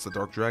Reclusiveness against the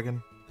Dark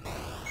Dragon?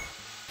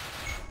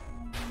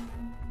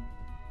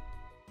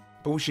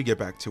 But we should get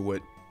back to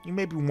it. You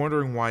may be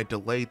wondering why I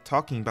delayed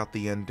talking about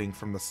the ending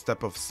from the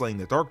step of slaying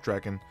the Dark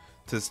Dragon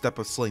to the step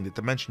of slaying the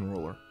Dimension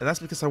Ruler. And that's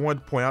because I wanted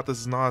to point out this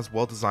is not as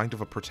well designed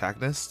of a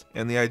protagonist,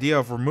 and the idea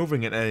of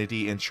removing an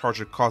entity in charge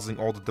of causing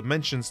all the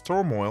dimensions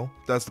turmoil,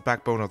 that's the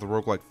backbone of the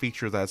roguelike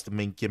feature that is the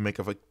main gimmick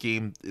of a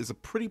game, is a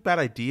pretty bad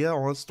idea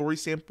on a story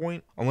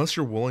standpoint, unless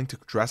you're willing to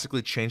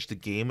drastically change the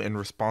game in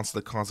response to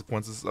the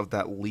consequences of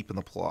that leap in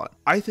the plot.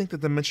 I think the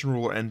Dimension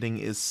Ruler ending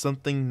is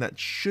something that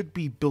should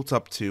be built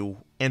up to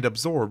and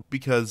absorbed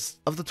because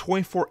of the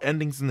 24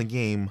 endings in the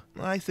game,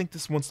 I think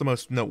this one's the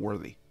most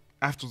noteworthy.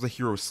 After the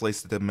hero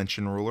slays the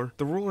Dimension Ruler,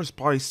 the ruler's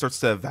body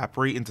starts to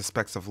evaporate into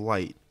specks of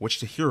light, which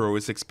the hero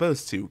is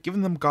exposed to,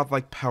 giving them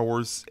godlike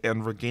powers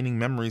and regaining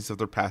memories of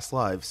their past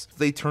lives.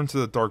 They turn to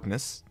the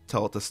darkness,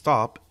 tell it to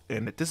stop,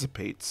 and it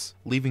dissipates,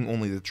 leaving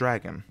only the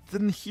dragon.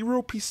 Then the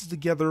hero pieces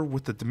together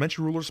with the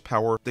Dimension Ruler's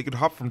power, they could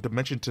hop from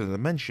dimension to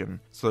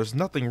dimension, so there's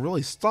nothing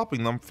really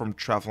stopping them from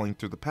traveling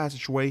through the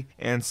passageway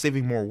and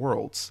saving more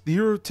worlds. The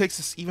hero takes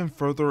this even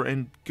further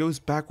and goes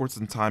backwards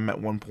in time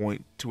at one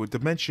point to a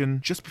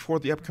dimension just before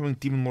the upcoming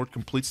Demon Lord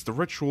completes the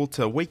ritual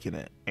to awaken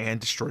it, and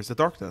destroys the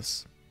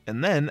darkness.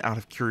 And then, out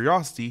of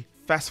curiosity,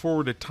 fast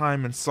forwarded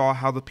time and saw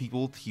how the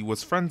people he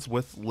was friends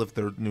with lived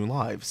their new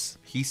lives.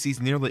 He sees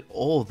nearly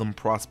all of them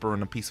prosper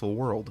in a peaceful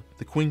world.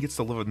 The queen gets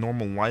to live a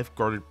normal life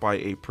guarded by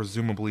a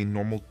presumably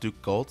normal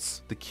Duke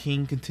Galtz. The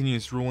king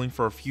continues ruling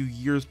for a few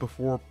years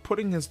before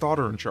putting his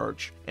daughter in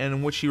charge, and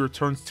in which he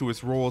returns to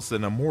his role as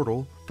an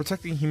immortal,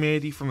 protecting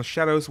humanity from the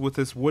shadows with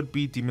his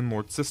would-be Demon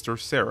Lord sister,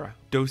 Sarah.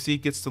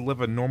 Dosi gets to live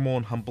a normal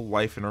and humble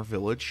life in her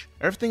village.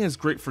 Everything is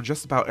great for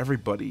just about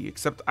everybody,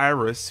 except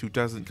Iris, who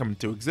doesn't come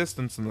into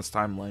existence in this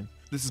timeline.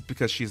 This is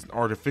because she's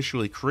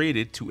artificially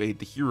created to aid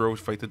the hero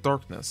fight the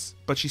darkness,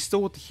 but she's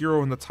still with the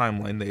hero in the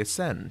timeline they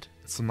ascend,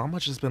 so not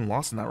much has been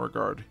lost in that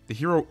regard. The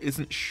hero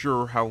isn't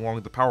sure how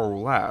long the power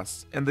will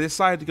last, and they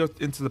decide to go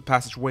into the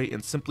passageway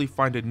and simply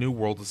find a new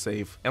world to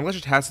save, and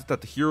legend has it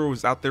that the hero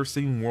is out there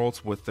saving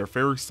worlds with their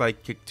fairy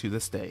sidekick to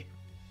this day.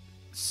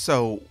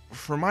 So,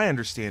 from my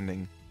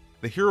understanding,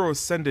 the hero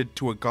ascended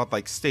to a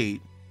godlike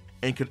state,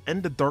 and could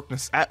end the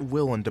darkness at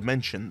will in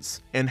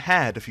dimensions, and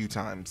had a few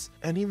times,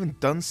 and even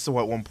done so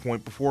at one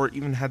point before it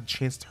even had a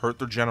chance to hurt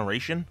their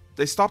generation.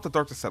 They stopped the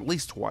darkness at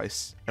least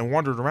twice, and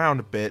wandered around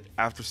a bit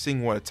after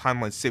seeing what a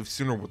timeline saved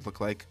sooner would look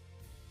like,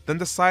 then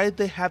decided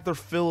they had their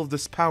fill of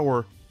this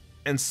power,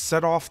 and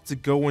set off to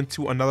go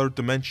into another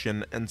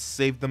dimension and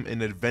save them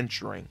in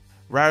adventuring,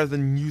 rather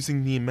than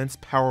using the immense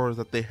power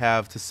that they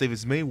have to save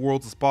as many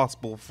worlds as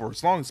possible for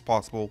as long as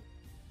possible,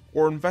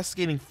 or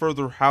investigating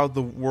further how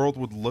the world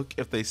would look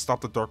if they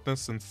stopped the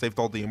darkness and saved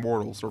all the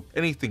immortals, or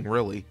anything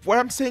really. What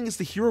I'm saying is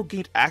the hero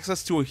gained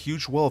access to a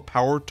huge well of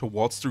power to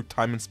waltz through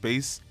time and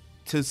space,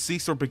 to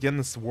cease or begin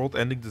this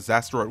world-ending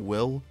disaster at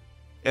will,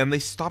 and they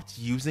stopped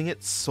using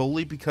it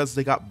solely because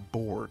they got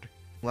bored.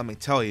 Let me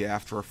tell you,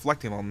 after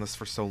reflecting on this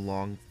for so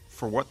long,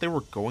 for what they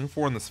were going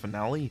for in this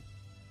finale,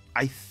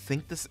 I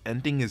think this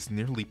ending is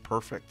nearly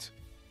perfect.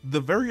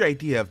 The very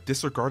idea of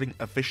disregarding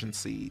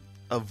efficiency,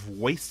 of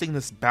wasting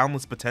this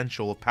boundless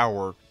potential of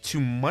power to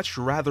much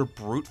rather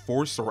brute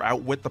force or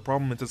outwit the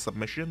problem into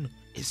submission,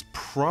 is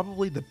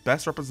probably the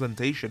best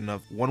representation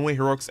of one-way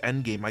heroics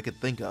endgame I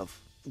could think of.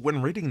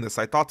 When reading this,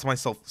 I thought to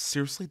myself,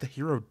 seriously, the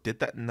hero did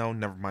that? No,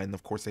 never mind,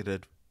 of course they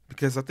did.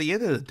 Because at the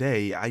end of the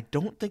day, I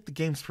don't think the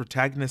game's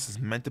protagonist is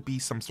meant to be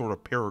some sort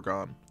of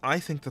paragon. I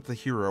think that the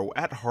hero,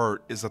 at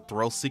heart, is a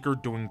thrill seeker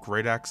doing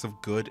great acts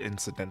of good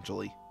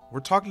incidentally. We're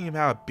talking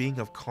about a being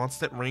of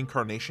constant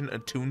reincarnation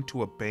attuned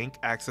to a bank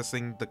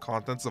accessing the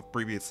contents of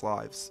previous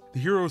lives. The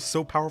hero is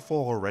so powerful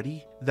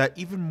already that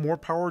even more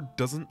power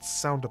doesn't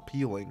sound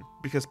appealing,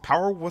 because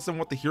power wasn't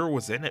what the hero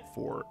was in it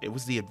for, it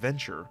was the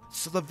adventure.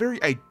 So the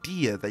very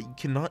idea that you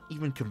cannot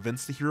even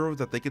convince the hero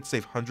that they could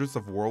save hundreds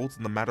of worlds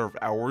in a matter of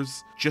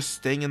hours, just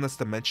staying in this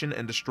dimension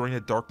and destroying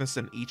the darkness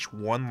in each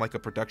one like a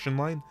production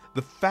line,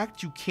 the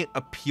fact you can't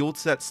appeal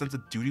to that sense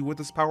of duty with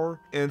this power,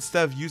 and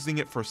instead of using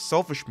it for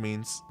selfish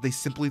means, they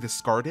simply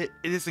discard it,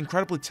 it is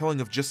incredibly telling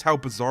of just how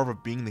bizarre of a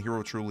being the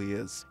hero truly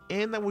is.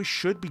 And that we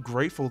should be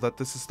grateful that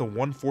this is the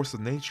one force of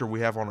nature we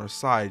have on our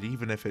side,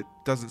 even if it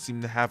doesn't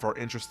seem to have our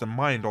interest in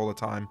mind all the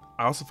time.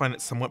 I also find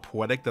it somewhat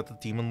poetic that the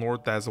demon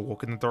lord that has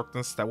awoken the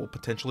darkness that will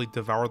potentially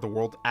devour the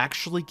world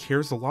actually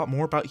cares a lot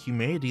more about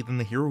humanity than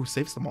the hero who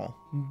saves them all.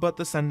 But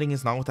this ending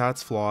is not without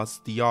its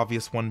flaws, the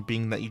obvious one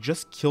being that you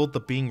just killed the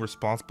being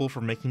responsible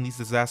for making these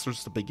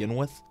disasters to begin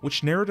with,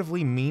 which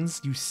narratively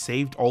means you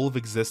saved all of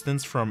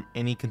existence from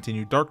any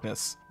continued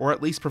darkness, or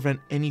at least prevent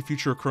any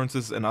future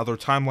occurrences in other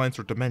timelines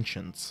or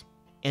dimensions.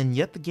 And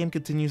yet the game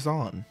continues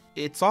on.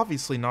 It's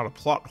obviously not a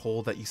plot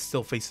hole that you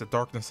still face the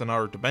darkness in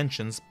other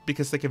dimensions,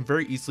 because they can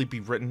very easily be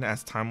written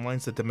as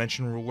timelines the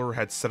Dimension Ruler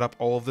had set up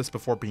all of this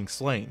before being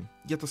slain.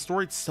 Yet the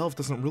story itself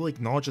doesn't really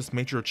acknowledge this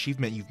major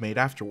achievement you've made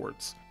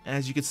afterwards,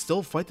 as you could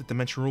still fight the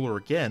Dimension Ruler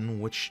again,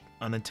 which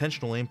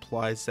unintentionally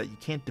implies that you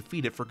can't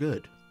defeat it for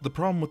good. The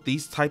problem with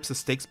these types of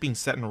stakes being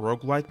set in a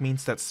roguelike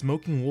means that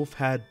Smoking Wolf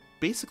had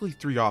basically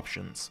three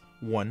options.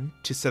 1.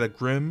 To set a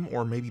grim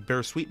or maybe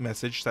bittersweet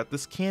message that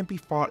this can be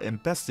fought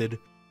and bested,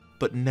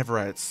 but never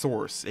at its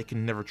source, it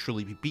can never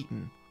truly be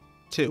beaten.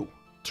 2.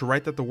 To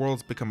write that the world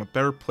has become a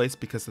better place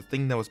because the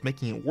thing that was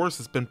making it worse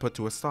has been put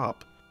to a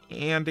stop,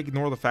 and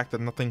ignore the fact that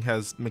nothing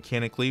has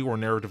mechanically or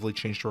narratively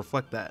changed to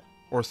reflect that.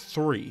 Or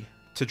 3.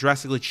 To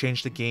drastically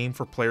change the game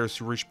for players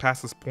who reach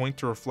past this point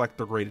to reflect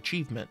their great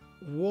achievement.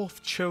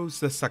 Wolf chose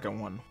the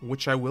second one,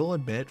 which I will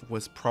admit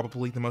was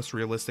probably the most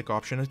realistic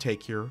option to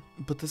take here,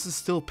 but this is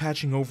still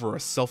patching over a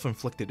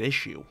self-inflicted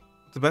issue.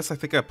 The best I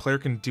think a player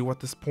can do at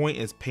this point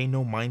is pay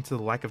no mind to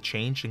the lack of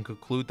change and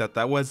conclude that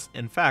that was,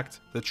 in fact,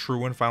 the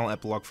true and final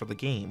epilogue for the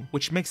game,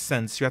 which makes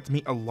sense. You have to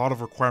meet a lot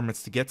of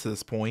requirements to get to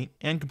this point,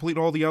 and complete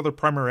all the other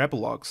primary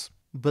epilogues.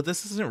 But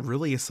this isn't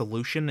really a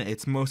solution,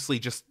 it's mostly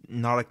just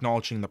not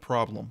acknowledging the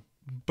problem.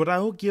 But I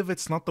will give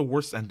it's not the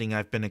worst ending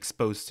I've been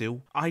exposed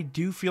to. I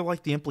do feel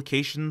like the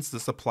implications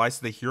this applies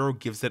to the hero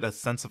gives it a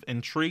sense of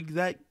intrigue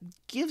that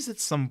gives it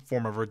some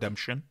form of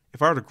redemption.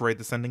 If I were to grade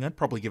this ending, I'd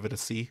probably give it a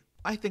C.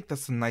 I think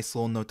that's a nice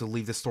little note to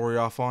leave the story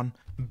off on.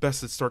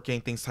 Best to start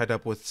getting things tied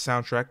up with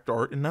soundtrack,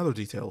 art, and other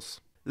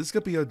details. This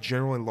could be a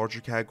generally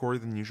larger category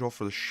than usual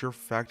for the sheer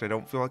fact I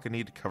don't feel like I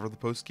need to cover the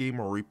post-game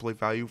or replay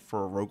value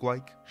for a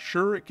roguelike.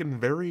 Sure, it can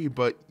vary,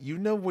 but you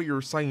know what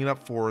you're signing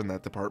up for in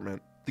that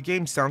department. The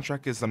game's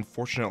soundtrack is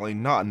unfortunately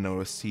not an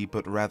OST,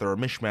 but rather a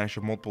mishmash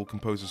of multiple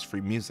composers'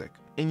 free music.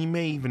 And you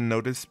may even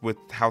notice with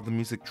how the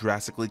music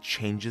drastically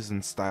changes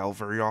in style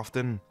very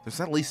often,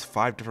 there's at least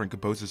 5 different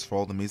composers for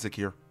all the music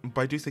here.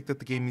 But I do think that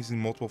the game using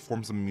multiple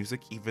forms of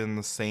music, even in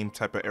the same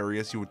type of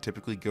areas you would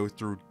typically go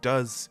through,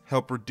 does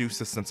help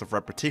reduce a sense of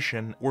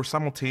repetition, or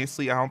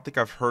simultaneously I don't think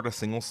I've heard a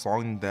single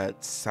song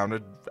that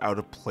sounded out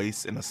of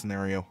place in a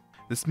scenario.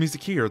 This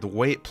music here, the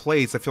way it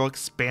plays, I feel like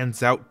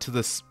spans out to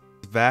this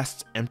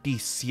vast, empty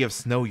sea of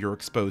snow you're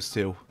exposed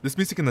to. This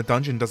music in the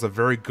dungeon does a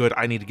very good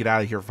I need to get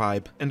out of here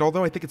vibe, and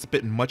although I think it's a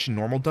bit much in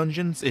normal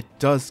dungeons, it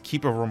does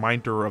keep a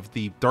reminder of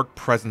the dark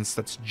presence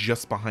that's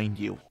just behind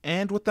you.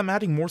 And with them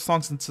adding more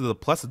songs into the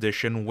Plus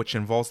Edition, which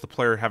involves the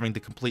player having to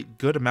complete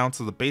good amounts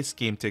of the base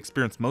game to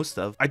experience most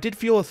of, I did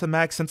feel a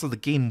thematic sense of the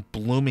game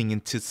blooming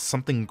into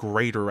something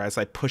greater as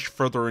I pushed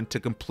further into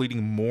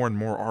completing more and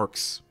more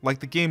arcs. Like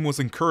the game was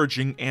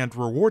encouraging and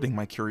rewarding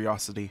my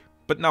curiosity.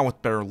 But not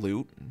with better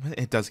loot.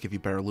 It does give you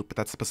better loot, but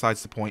that's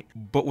besides the point.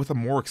 But with a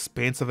more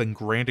expansive and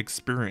grand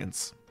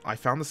experience. I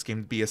found this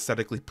game to be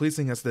aesthetically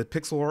pleasing as the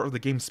pixel art of the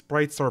game's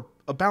sprites are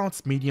a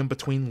balanced medium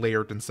between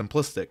layered and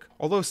simplistic.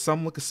 Although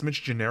some look a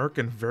smidge generic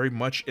and very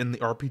much in the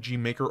RPG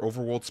Maker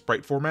overworld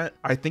sprite format,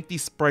 I think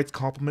these sprites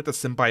complement the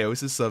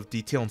symbiosis of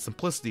detail and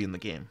simplicity in the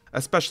game,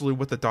 especially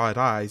with the dotted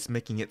eyes,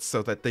 making it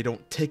so that they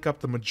don't take up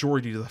the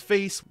majority of the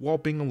face while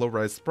being a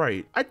low-res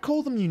sprite. I'd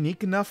call them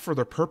unique enough for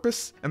their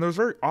purpose, and there's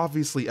very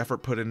obviously effort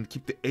put in to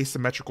keep the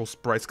asymmetrical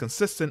sprites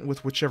consistent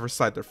with whichever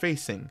side they're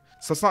facing,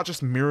 so it's not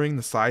just mirroring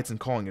the sides and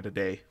calling it a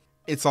day.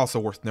 It's also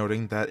worth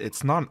noting that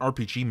it's not an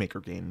RPG Maker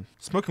game.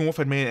 Smoking Wolf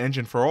had made an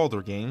engine for all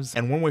their games,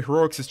 and One Way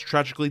Heroics is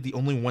tragically the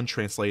only one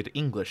translated to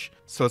English,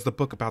 so as the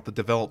book about the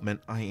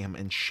development, I am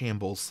in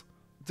shambles.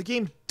 The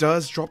game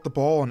does drop the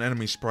ball on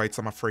enemy sprites,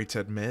 I'm afraid to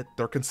admit.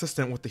 They're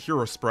consistent with the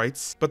hero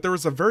sprites, but there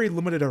is a very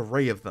limited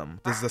array of them.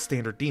 This is a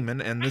standard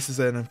demon, and this is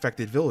an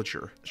infected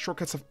villager.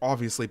 Shortcuts have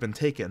obviously been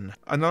taken.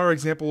 Another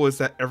example is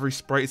that every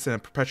sprite is in a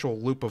perpetual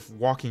loop of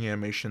walking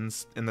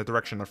animations in the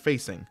direction they're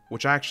facing,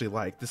 which I actually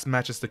like. This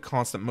matches the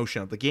constant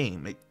motion of the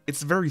game.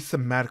 It's very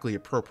thematically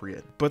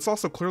appropriate, but it's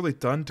also clearly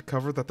done to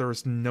cover that there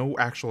is no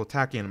actual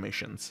attack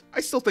animations. I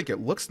still think it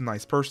looks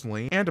nice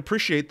personally, and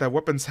appreciate that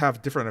weapons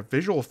have different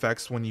visual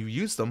effects when you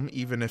use them,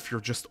 even if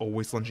you're just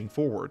always lunging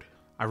forward.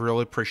 I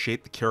really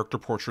appreciate the character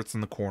portraits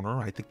in the corner.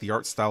 I think the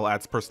art style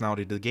adds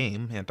personality to the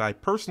game, and I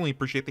personally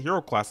appreciate the hero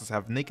classes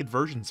have naked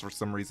versions for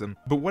some reason.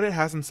 But what it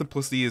has in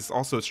simplicity is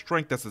also its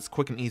strength, as it's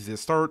quick and easy to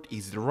start,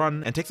 easy to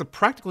run, and takes up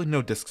practically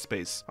no disk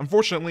space.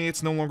 Unfortunately,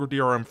 it's no longer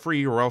DRM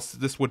free, or else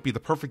this would be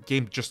the perfect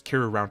game to just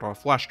carry around on a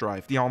flash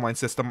drive. The online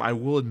system, I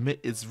will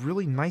admit, is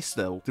really nice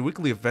though. The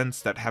weekly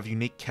events that have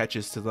unique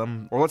catches to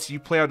them, or lets you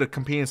play out a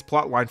companion's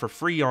plotline for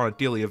free on a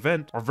daily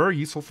event, are very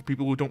useful for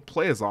people who don't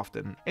play as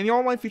often. And the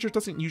online feature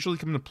doesn't usually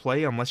come into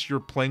play unless you're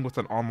playing with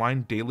an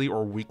online, daily,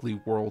 or weekly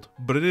world.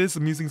 But it is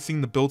amusing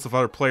seeing the builds of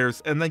other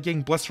players and then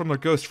getting blessed from their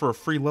ghost for a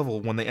free level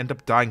when they end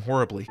up dying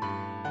horribly.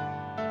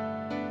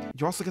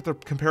 You also get to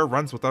compare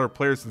runs with other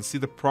players and see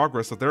the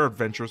progress of their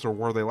adventures or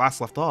where they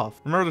last left off.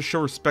 Remember to show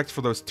respect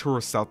for those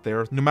tourists out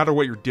there. No matter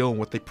what you're dealing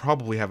with, they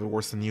probably have it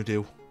worse than you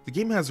do. The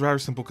game has rather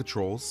simple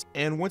controls,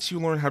 and once you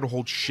learn how to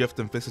hold shift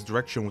and face a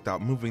direction without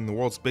moving, the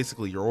world's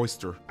basically your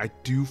oyster. I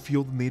do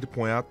feel the need to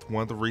point out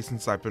one of the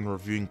reasons I've been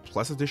reviewing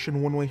Plus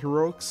Edition One Way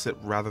Heroics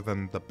rather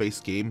than the base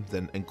game,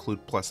 then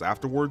include Plus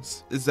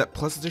afterwards, is that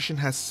Plus Edition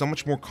has so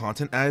much more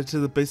content added to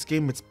the base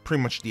game, it's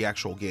pretty much the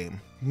actual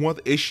game. One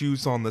of the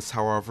issues on this,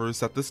 however, is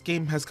that this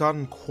game has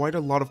gotten quite a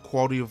lot of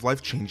quality of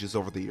life changes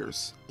over the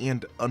years,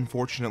 and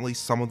unfortunately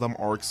some of them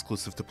are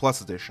exclusive to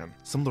Plus Edition.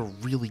 Some of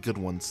the really good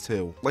ones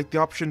too, like the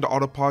option to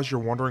auto-pause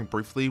your wandering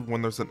briefly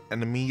when there's an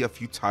enemy a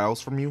few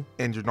tiles from you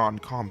and you're not in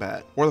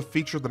combat, or the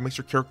feature that makes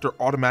your character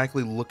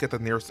automatically look at the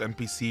nearest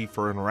NPC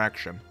for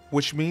interaction.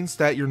 Which means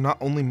that you're not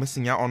only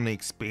missing out on the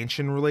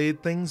expansion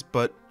related things,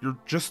 but you're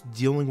just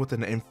dealing with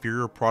an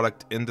inferior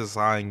product in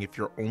design if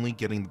you're only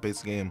getting the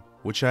base game.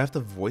 Which I have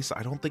to voice,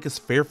 I don't think is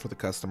fair for the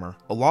customer.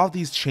 A lot of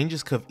these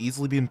changes could have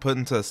easily been put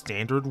into a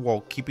standard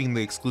while keeping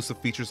the exclusive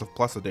features of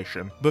Plus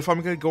Edition. But if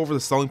I'm going to go over the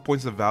selling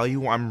points of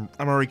value, I'm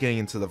already getting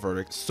into the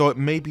verdict, so it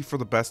may be for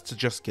the best to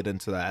just get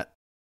into that.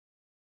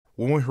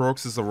 One Way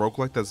Heroics is a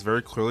roguelike that's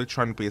very clearly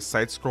trying to be a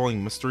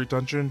side-scrolling mystery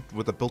dungeon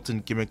with a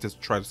built-in gimmick to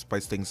try to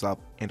spice things up,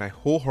 and I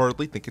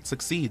wholeheartedly think it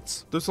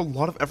succeeds. There's a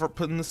lot of effort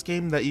put in this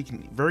game that you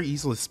can very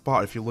easily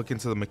spot if you look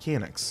into the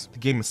mechanics. The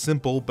game is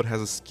simple, but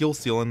has a skill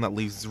ceiling that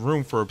leaves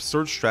room for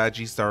absurd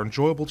strategies that are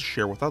enjoyable to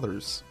share with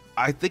others.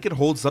 I think it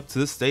holds up to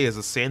this day as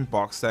a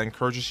sandbox that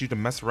encourages you to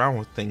mess around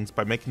with things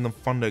by making them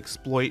fun to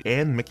exploit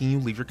and making you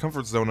leave your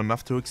comfort zone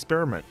enough to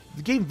experiment.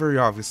 The game very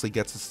obviously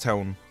gets its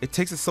tone. It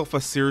takes itself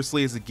as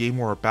seriously as a game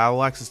where a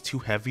battle axe is too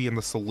heavy and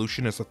the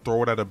solution is to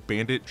throw it at a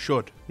bandit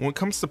should. When it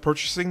comes to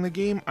purchasing the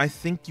game, I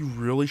think you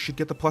really should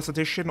get the Plus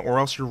Edition or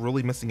else you're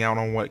really missing out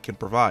on what it can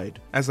provide.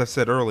 As I've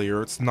said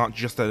earlier, it's not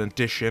just an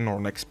addition or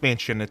an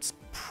expansion, it's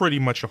pretty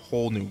much a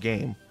whole new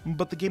game.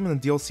 But the game and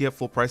the DLC at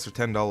full price are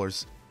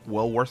 $10.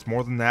 Well worth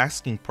more than the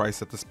asking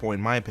price at this point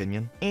in my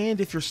opinion.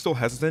 And if you're still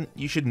hesitant,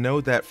 you should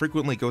know that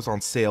frequently goes on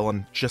sale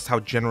and just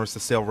how generous the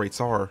sale rates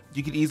are.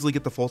 You could easily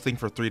get the full thing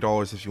for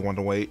 $3 if you want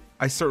to wait.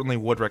 I certainly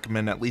would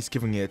recommend at least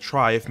giving it a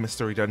try if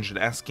Mystery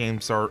Dungeon-esque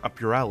games are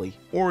up your alley,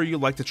 or you'd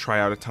like to try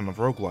out a ton of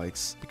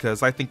roguelikes,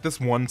 because I think this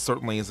one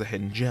certainly is a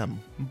hidden gem.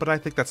 But I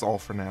think that's all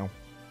for now.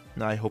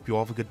 I hope you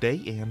all have a good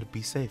day and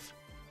be safe.